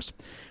 of course,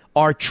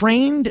 are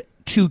trained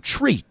to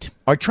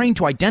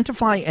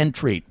identify and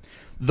treat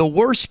the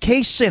worst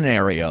case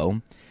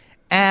scenario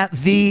at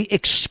the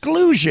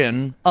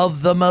exclusion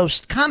of the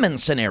most common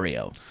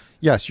scenario?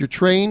 Yes, you're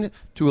trained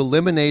to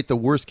eliminate the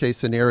worst case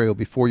scenario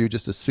before you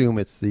just assume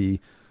it's the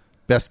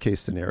best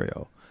case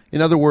scenario.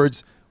 In other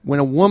words,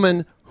 when a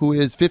woman who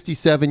is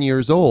 57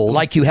 years old,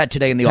 like you had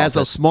today in the has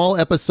office, a small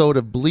episode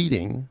of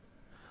bleeding,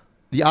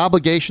 the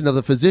obligation of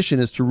the physician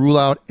is to rule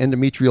out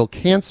endometrial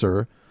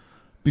cancer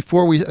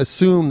before we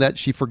assume that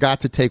she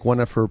forgot to take one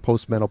of her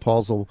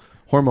postmenopausal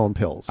hormone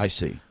pills. I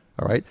see.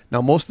 All right.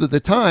 Now, most of the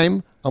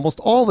time, almost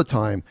all the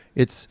time,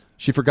 it's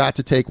she forgot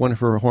to take one of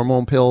her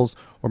hormone pills,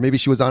 or maybe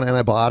she was on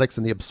antibiotics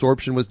and the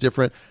absorption was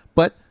different.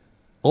 But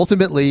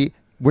ultimately,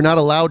 we're not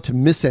allowed to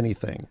miss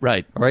anything.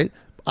 Right. All right.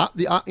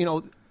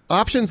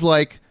 Options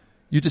like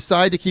you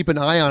decide to keep an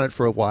eye on it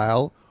for a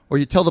while, or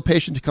you tell the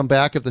patient to come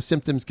back if the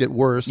symptoms get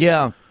worse.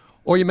 Yeah.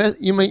 Or ma'am,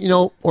 you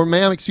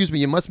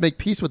must make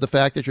peace with the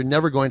fact that you're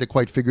never going to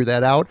quite figure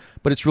that out,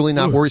 but it's really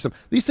not worrisome.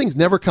 These things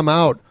never come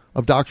out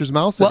of doctors'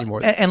 mouths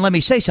anymore. And let me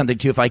say something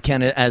too, if I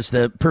can, as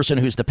the person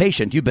who's the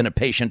patient. You've been a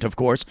patient, of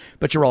course,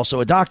 but you're also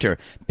a doctor.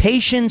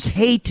 Patients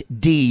hate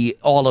D,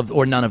 all of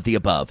or none of the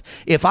above.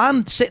 If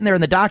I'm sitting there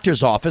in the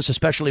doctor's office,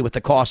 especially with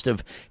the cost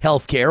of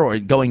health care or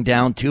going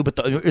down too, but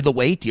the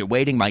wait, you're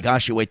waiting, my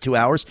gosh, you wait 2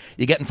 hours,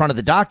 you get in front of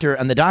the doctor,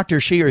 and the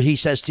doctor, she or he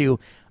says to you,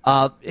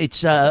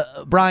 it's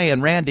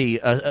Brian, Randy,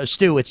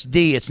 Stu, it's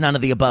D, it's none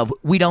of the above.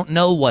 We don't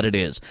know what it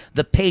is.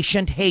 The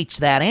patient hates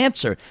that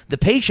answer. The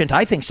patient,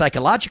 I think,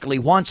 psychologically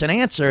wants an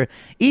answer,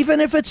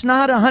 even if it's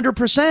not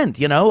 100%,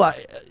 you know.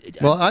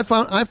 Well, I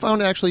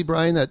found actually,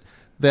 Brian,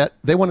 that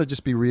they want to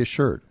just be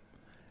reassured.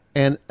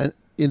 And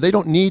they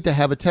don't need to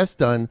have a test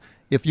done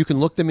if you can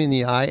look them in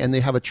the eye and they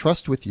have a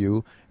trust with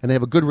you and they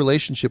have a good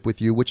relationship with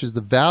you, which is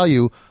the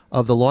value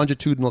of the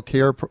longitudinal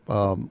care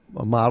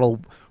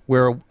model,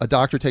 where a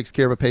doctor takes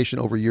care of a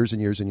patient over years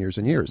and years and years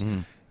and years.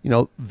 You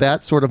know,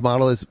 that sort of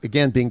model is,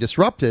 again, being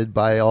disrupted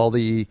by all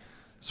the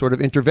sort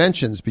of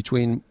interventions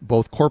between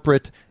both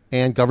corporate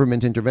and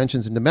government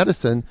interventions into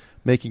medicine,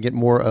 making it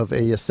more of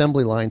a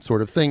assembly line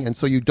sort of thing. And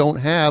so you don't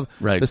have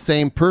the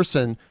same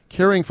person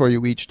caring for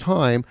you each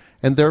time,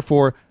 and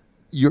therefore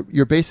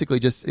you're basically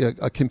just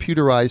a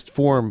computerized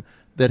form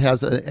that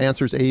has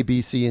answers A,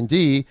 B, C, and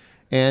D,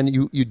 and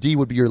you D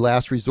would be your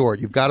last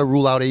resort. You've got to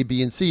rule out A,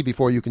 B, and C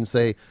before you can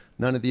say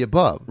none of the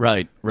above.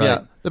 Right.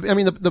 Yeah. I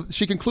mean,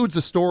 she concludes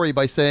the story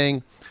by saying,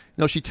 you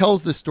know, she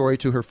tells this story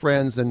to her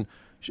friends, and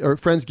her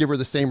friends give her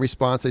the same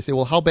response. They say,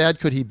 well, how bad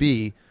could he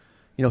be?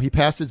 You know, he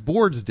passed his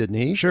boards, didn't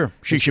he? Sure.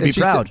 She should be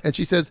proud. And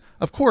she says,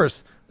 of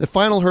course, the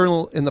final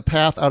hurdle in the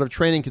path out of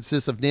training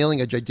consists of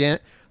nailing a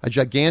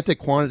gigantic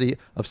quantity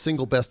of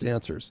single best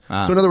answers.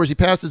 So in other words, he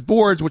passed his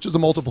boards, which is a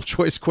multiple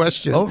choice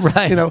question. Oh,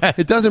 right. You know,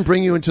 it doesn't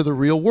bring you into the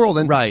real world.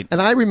 And, right.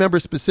 And I remember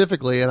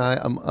specifically, and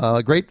I'm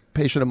a great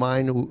patient of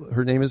mine, who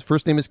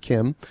first name is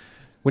Kim.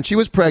 When she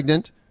was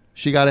pregnant,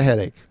 she got a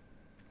headache.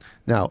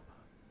 Now,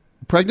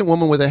 a pregnant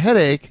woman with a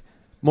headache,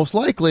 most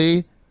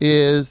likely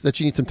is that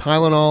she needs some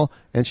Tylenol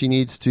and she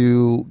needs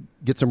to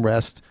get some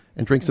rest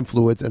and drink some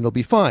fluids, and it'll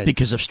be fine.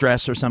 Because of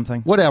stress or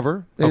something?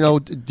 Whatever. Okay. You know,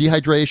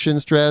 dehydration,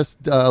 stress,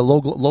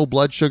 low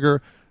blood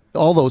sugar,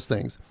 all those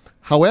things.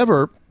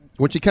 However,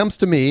 when she comes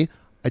to me,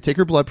 I take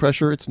her blood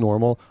pressure. It's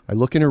normal. I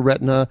look in her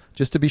retina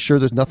just to be sure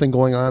there's nothing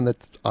going on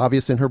that's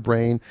obvious in her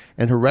brain,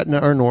 and her retina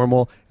are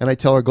normal. And I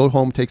tell her, go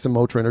home, take some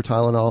Motrin or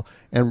Tylenol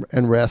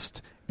and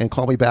rest, and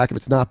call me back if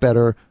it's not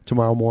better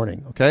tomorrow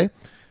morning, okay?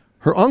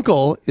 Her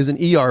uncle is an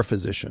ER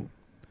physician.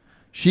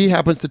 She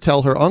happens to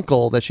tell her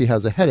uncle that she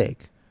has a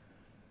headache.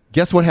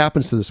 Guess what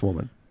happens to this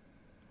woman?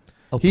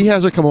 He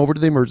has her come over to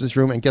the emergency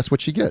room, and guess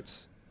what she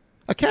gets?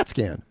 A CAT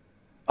scan.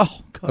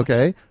 Oh, God.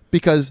 Okay?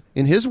 Because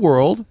in his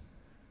world,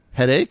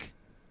 headache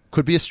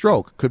could be a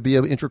stroke, could be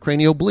an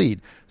intracranial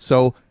bleed.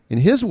 So in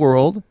his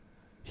world,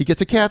 he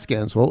gets a CAT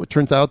scan. So it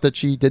turns out that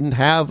she didn't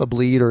have a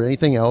bleed or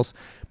anything else,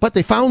 but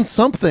they found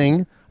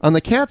something on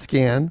the CAT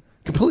scan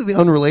completely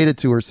unrelated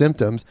to her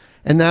symptoms,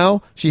 and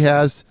now she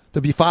has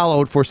to be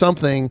followed for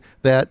something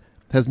that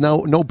has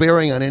no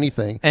bearing on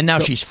anything. And now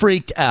she's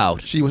freaked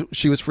out. She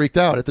was freaked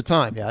out at the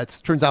time. Yeah,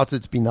 it turns out to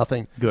be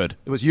nothing. Good.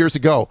 It was years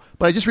ago.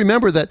 But I just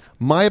remember that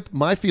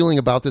my feeling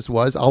about this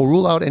was I'll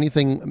rule out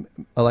anything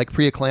like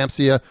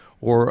preeclampsia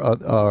or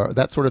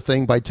that sort of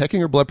thing by checking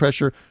her blood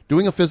pressure,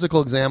 doing a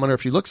physical exam on her.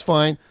 If she looks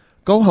fine,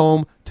 go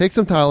home, take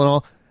some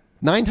Tylenol.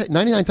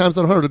 99 times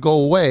out of 100 to go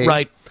away.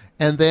 Right.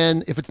 And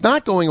then if it's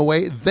not going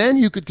away, then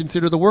you could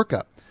consider the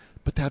workup.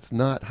 But that's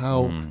not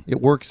how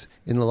it works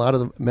in a lot of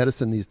the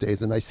medicine these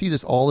days. And I see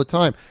this all the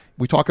time.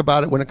 We talk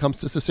about it when it comes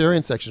to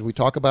cesarean sections. We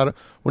talk about it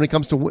when it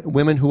comes to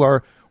women who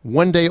are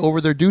one day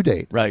over their due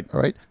date. Right. All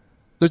right.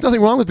 There's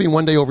nothing wrong with being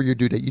one day over your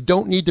due date. You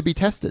don't need to be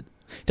tested.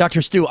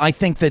 Dr. Stu, I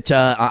think that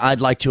I'd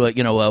like to,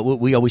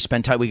 we always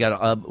spend time. We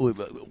got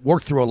to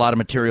work through a lot of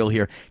material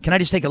here. Can I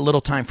just take a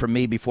little time from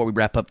me before we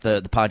wrap up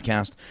the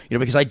podcast? You know,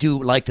 because I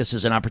do like this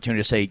as an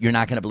opportunity to say, you're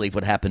not going to believe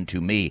what happened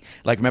to me.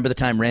 Like, remember the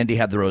time Randy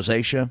had the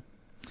rosacea?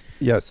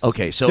 Yes.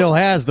 Okay, so Still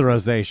has the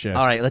rosacea.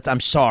 all right. I'm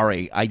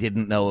sorry. I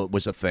didn't know it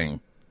was a thing.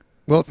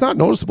 Well, it's not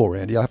noticeable,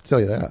 Randy. I have to tell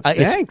you that.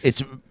 Thanks.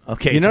 It's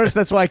okay. You notice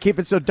that's why I keep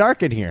it so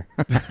dark in here.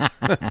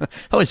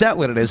 Oh, is that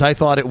what it is? I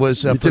thought it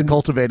was for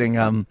cultivating.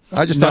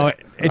 I just No, thought,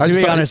 to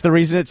be honest, the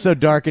reason it's so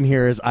dark in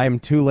here is I'm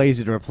too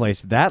lazy to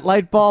replace that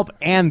light bulb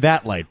and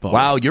that light bulb.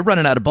 Wow, you're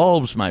running out of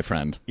bulbs, my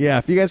friend. Yeah,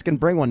 if you guys can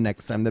bring one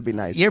next time, that'd be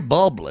nice. You're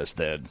bulbless,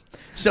 dude.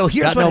 So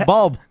here's Got no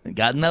bulb.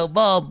 Got no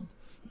bulb.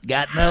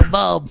 Got no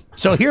bulb.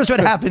 So here's what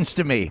happens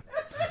to me.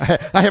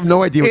 I have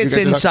no idea what It's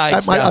you guys inside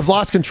are. stuff. I've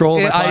lost control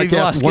of my I've podcast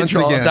lost once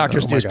control again. of Dr.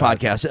 Oh, Stu's my God.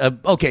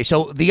 podcast. Okay,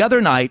 so the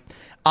other night,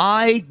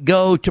 I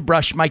go to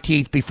brush my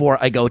teeth before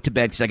I go to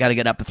bed because I got to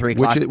get up at 3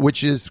 o'clock.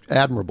 Which is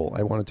admirable.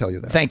 I want to tell you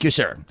that. Thank you,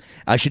 sir.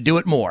 I should do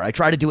it more. I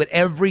try to do it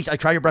I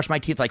try to brush my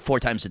teeth like 4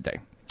 times a day.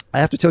 I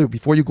have to tell you,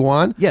 before you go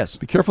on, Yes.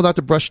 be careful not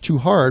to brush too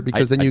hard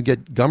because then you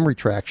get gum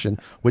retraction,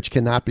 which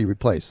cannot be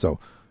replaced. So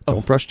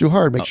Don't brush too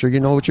hard. Make sure you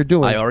know what you're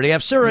doing. I already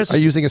have Cirrus. Are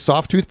you using a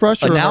soft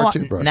toothbrush or a hard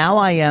toothbrush? Now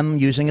I am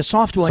using a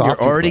soft one. Soft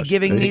You're already toothbrush.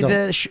 giving There you me go.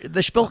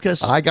 the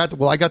Spilkus. I got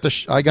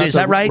Is the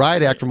that right?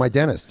 Riot Act from my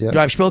dentist. Yeah. Do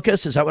I have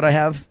Spilkus? Is that what I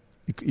have?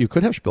 You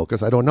could have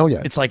Spilkus. I don't know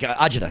yet. It's like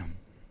Agita.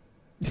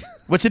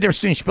 What's the difference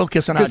between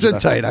Spilkus and Agita?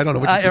 Gesundheit. I don't know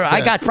what you just said.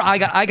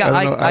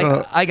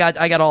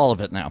 I got all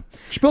of it now.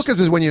 Spilkus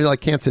is when you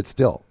can't sit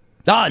still.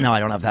 Oh, no, I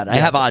don't have that. I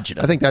have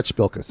Agita. I think that's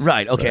Spilkus.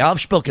 Right. Okay. I'll have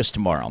Spilkus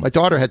tomorrow. My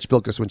daughter had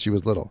Spilkus when she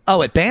was little.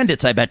 Oh, at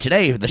Bandits, I bet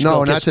today. The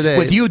No, Spilkus, not today.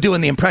 With you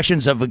doing the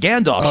impressions of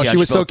Gandalf. Oh, she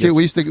was so cute.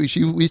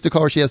 Spilkus. We used to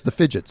call her. She has the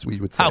fidgets. We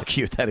would say. How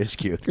cute. That is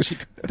cute.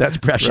 That's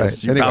precious.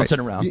 Right. You're Anyway,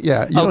 bouncing around.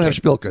 Yeah, you don't have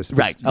Spilkus.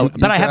 Right.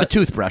 But I have a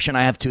toothbrush and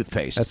I have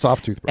toothpaste. A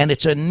soft toothbrush. And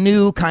it's a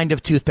new kind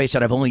of toothpaste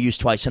that I've only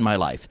used twice in my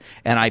life.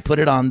 And I put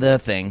it on the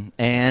thing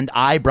and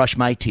I brush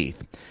my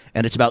teeth.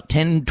 And it's about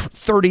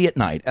 10:30 at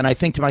night. And I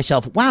think to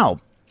myself, wow,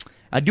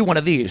 I do one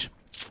of these.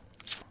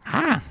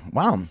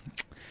 Wow.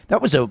 That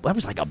was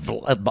like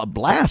a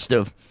blast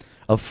of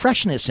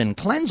freshness and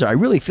cleanser. I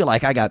really feel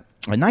like I got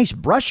a nice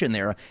brush in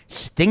there,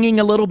 stinging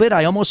a little bit.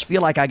 I almost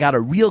feel like I got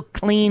a real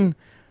clean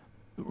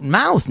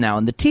mouth now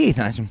in the teeth.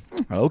 And I said,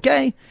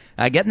 okay.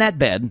 I get in that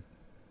bed.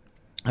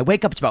 I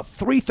wake up. It's about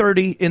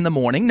 3:30 in the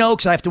morning. No,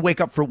 because I have to wake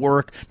up for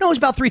work. No, it's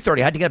about 3:30.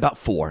 I had to get about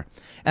 4.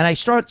 And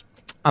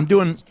I'm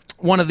doing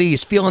one of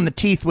these, feeling the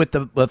teeth with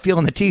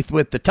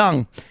the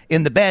tongue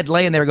in the bed,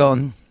 laying there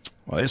going,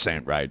 well, this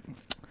ain't right.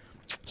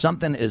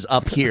 Something is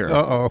up here.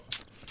 Uh-oh.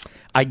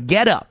 I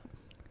get up.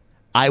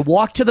 I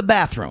walk to the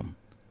bathroom.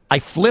 I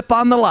flip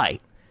on the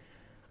light.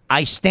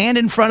 I stand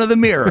in front of the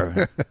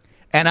mirror,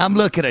 and I'm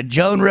looking at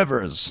Joan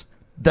Rivers.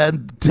 The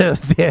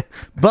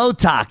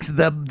Botox,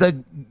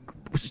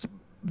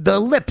 the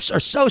lips are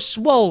so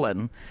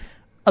swollen.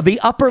 The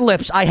upper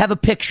lips, I have a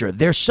picture.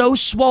 They're so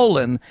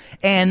swollen,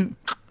 and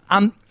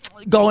I'm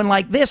going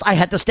like this. I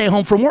had to stay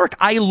home from work.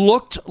 I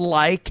looked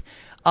like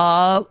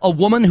a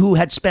woman who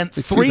had spent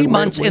 3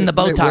 months in the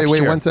Botox Wait,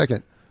 chair. 1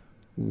 second.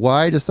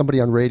 Why does somebody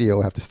on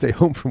radio have to stay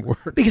home from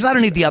work? Because I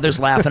don't need the others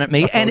laughing at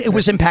me, and it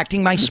was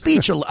impacting my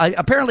speech.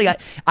 Apparently,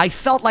 I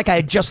felt like I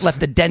had just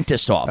left the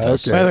dentist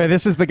office. Okay. By the way,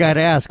 this is the guy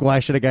to ask, why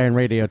should a guy in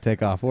radio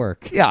take off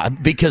work? Yeah,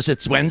 because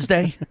it's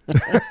Wednesday.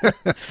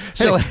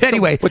 So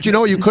anyway. But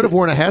you could have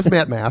worn a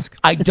hazmat mask.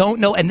 I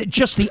don't know. And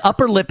just the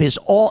upper lip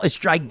it's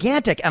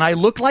gigantic. And I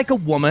look like a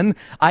woman.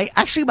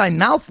 My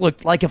mouth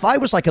looked like if I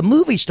was like a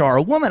movie star,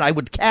 a woman, I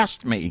would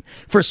cast me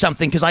for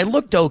something because I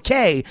looked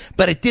okay,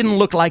 but it didn't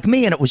look like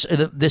me. And it was,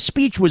 the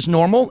speech was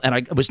normal and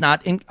I was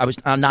not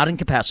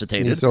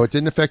incapacitated. So it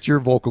didn't affect your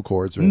vocal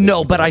cords or anything?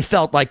 No, but I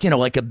felt like,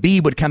 like a bee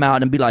would come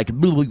out and be like,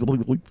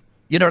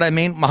 you know what I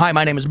mean? Hi,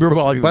 my name is.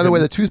 By the way,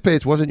 the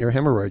toothpaste wasn't your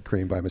hemorrhoid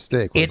cream by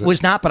mistake, was it? It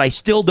was not, but I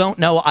still don't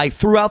know. I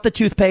threw out the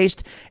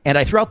toothpaste and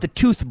I threw out the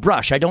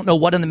toothbrush. I don't know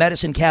what in the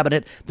medicine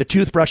cabinet the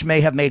toothbrush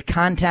may have made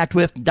contact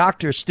with.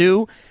 Dr.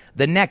 Stu,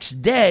 the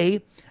next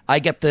day, I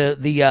get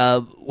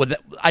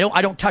I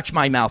don't touch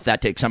my mouth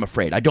that day because I'm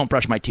afraid. I don't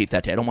brush my teeth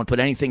that day. I don't want to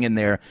put anything in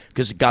there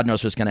because God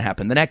knows what's going to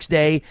happen. The next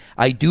day,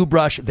 I do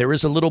brush. There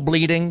is a little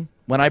bleeding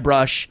when I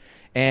brush.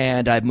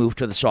 And I've moved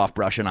to the soft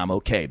brush, and I'm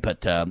okay.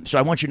 But so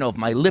I want you to know if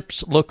my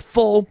lips look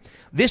full,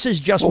 this is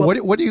just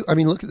what do you? I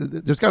mean, look,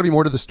 there's got to be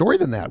more to the story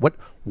than that. What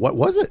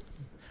was it?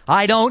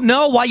 I don't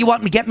know. Why you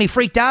want me to get me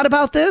freaked out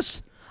about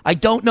this? I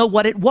don't know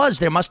what it was.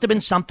 There must have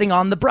been something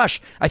on the brush.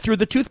 I threw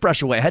the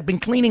toothbrush away. I had been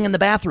cleaning in the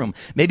bathroom.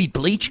 Maybe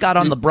bleach got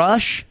on the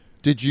brush.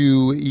 Did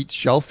you eat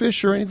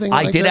shellfish or anything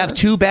like that? I did have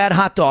 2 bad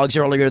hot dogs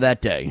earlier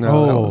that day.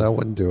 No, that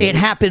wouldn't do it. It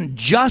happened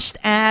just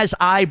as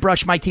I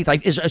brushed my teeth. I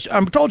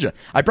told you.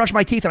 I brushed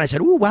my teeth and I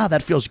said, "Ooh, wow,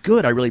 that feels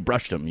good." I really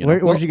brushed them.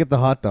 Where'd you get the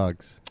hot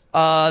dogs?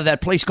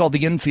 That place called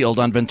the Infield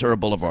on Ventura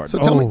Boulevard. So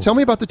tell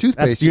me about the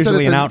toothpaste. That's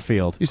usually an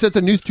outfield. You said it's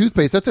a new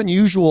toothpaste. That's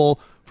unusual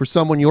for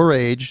someone your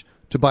age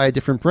to buy a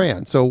different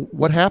brand. So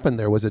what happened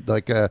there? Was it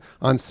like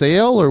on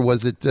sale or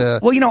was it?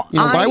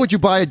 Why would you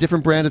buy a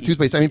different brand of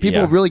toothpaste? I mean,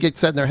 people really get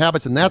set in their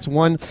habits, and that's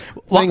one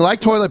thing.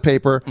 Like toilet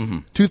paper,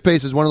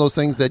 toothpaste is one of those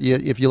things that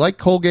if you like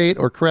Colgate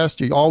or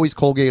Crest, you always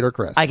Colgate or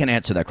Crest. I can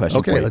answer that question.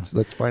 Okay, for you.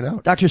 let's find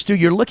out. Dr. Stu,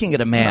 you're looking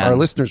at a man. Our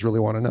listeners really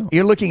want to know.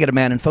 You're looking at a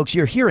man, and folks,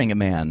 you're hearing a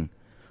man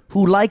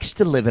who likes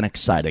to live an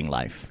exciting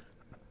life.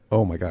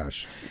 Oh my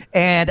gosh!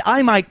 And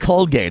I might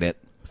Colgate it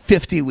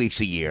 50 weeks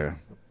a year,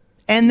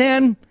 and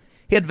then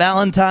hit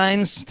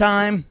Valentine's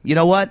time. You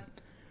know what?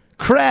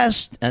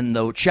 Crest. And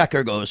the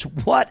checker goes,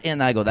 "What?"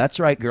 And I go,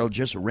 "That's right, girl.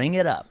 Just ring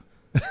it up."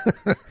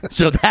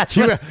 So that's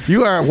what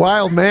you are a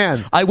wild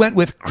man. I went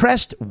with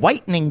Crest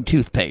whitening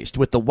toothpaste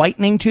with the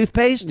whitening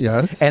toothpaste.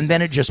 Yes. And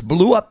then it just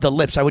blew up the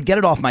lips. I would get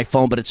it off my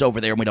phone, but it's over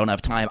there and we don't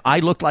have time. I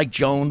looked like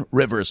Joan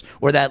Rivers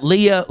or that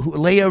Leah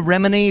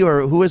Remini,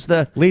 or who is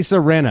the Lisa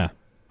Rinna.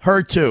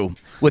 Her too,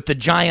 with the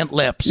giant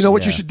lips. You know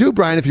what you should do,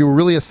 Brian, if you were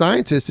really a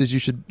scientist, is you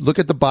should look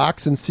at the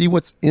box and see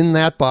what's in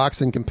that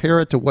box and compare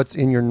it to what's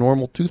in your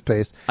normal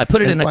toothpaste. I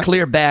put it in a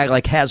clear bag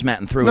like hazmat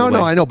and threw it away.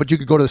 No, I know, but you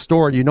could go to the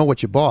store and you know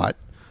what you bought.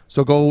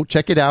 So go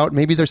check it out.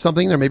 Maybe there's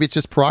something there. Maybe it's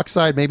just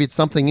peroxide. Maybe it's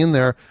something in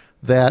there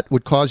that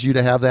would cause you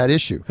to have that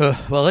issue.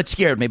 Well, it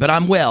scared me, but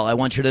I'm well. I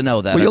want you to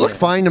know that. Well, you look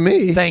fine to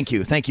me. Thank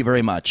you. Thank you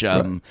very much.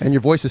 And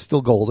your voice is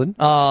still golden.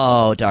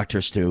 Oh,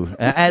 Dr. Stu,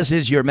 as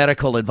is your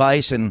medical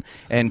advice and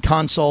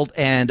consult,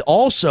 and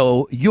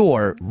also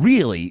your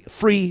really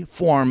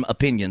free-form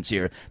opinions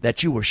here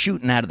that you were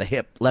shooting out of the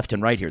hip left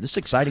and right here. This is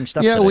exciting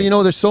stuff Yeah, today. well, you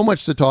know, there's so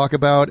much to talk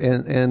about,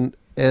 and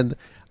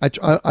I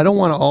don't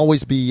want to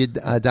always be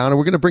down.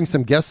 We're going to bring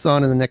some guests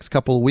on in the next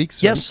couple of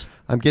weeks. Yes.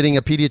 I'm getting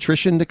a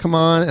pediatrician to come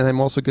on, and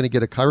I'm also going to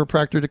get a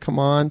chiropractor to come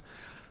on.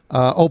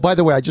 By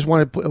the way, I just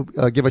want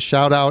to give a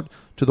shout out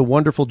to the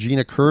wonderful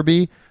Gina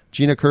Kirby.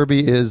 Gina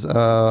Kirby is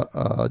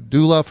a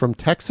doula from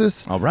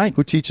Texas. All right.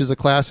 Who teaches a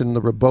class in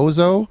the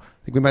Rebozo. I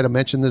think we might have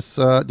mentioned this.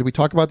 Did we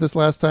talk about this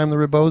last time, the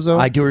Rebozo?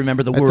 I do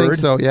remember the I word. think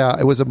so, yeah.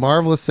 It was a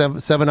marvelous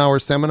 7-hour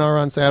seminar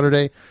on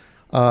Saturday.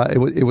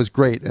 It was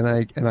great, and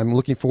I'm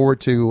looking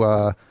forward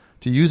to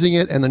using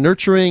it, and the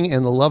nurturing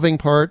and the loving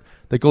part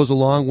that goes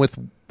along with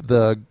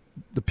the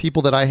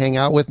people that I hang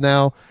out with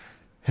now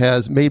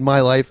has made my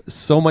life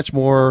so much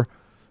more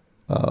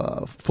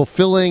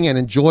fulfilling and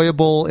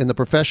enjoyable in the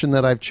profession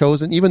that I've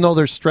chosen. Even though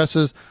there's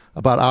stresses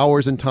about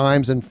hours and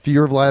times and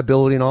fear of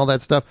liability and all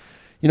that stuff,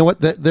 you know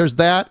what? There's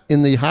that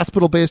in the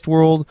hospital-based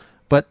world,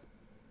 but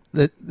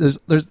there's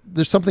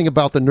something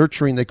about the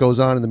nurturing that goes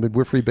on in the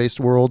midwifery-based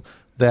world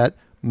that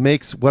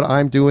makes what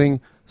I'm doing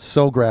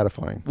so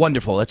gratifying.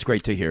 Wonderful. That's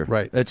great to hear.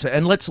 Right.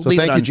 And let's So leave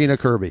it thank on you, Gina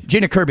Kirby.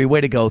 Gina Kirby,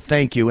 way to go.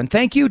 Thank you. And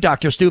thank you,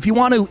 Dr. Stu. If you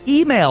want to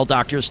email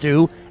Dr.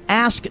 Stu,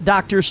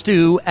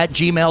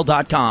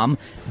 askdrstu@gmail.com.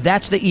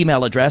 That's the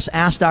email address,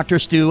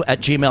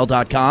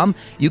 askdrstu@gmail.com.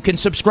 You can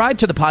subscribe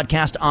to the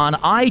podcast on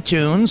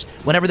iTunes.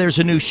 Whenever there's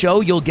a new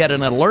show, you'll get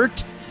an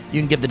alert. You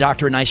can give the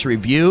doctor a nice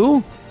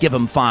review. Give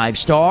him 5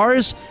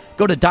 stars.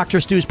 Go to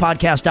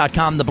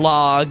drstuspodcast.com, the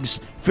blogs,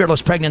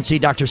 Fearless Pregnancy,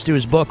 Dr.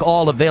 Stu's book,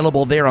 all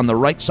available there on the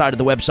right side of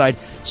the website.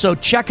 So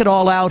check it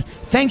all out.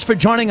 Thanks for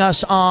joining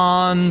us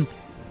on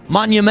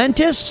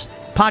Monumentus,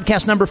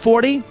 podcast number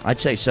 40. I'd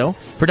say so.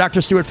 For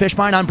Dr. Stuart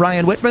Fishbein, I'm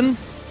Brian Whitman.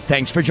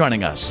 Thanks for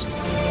joining us.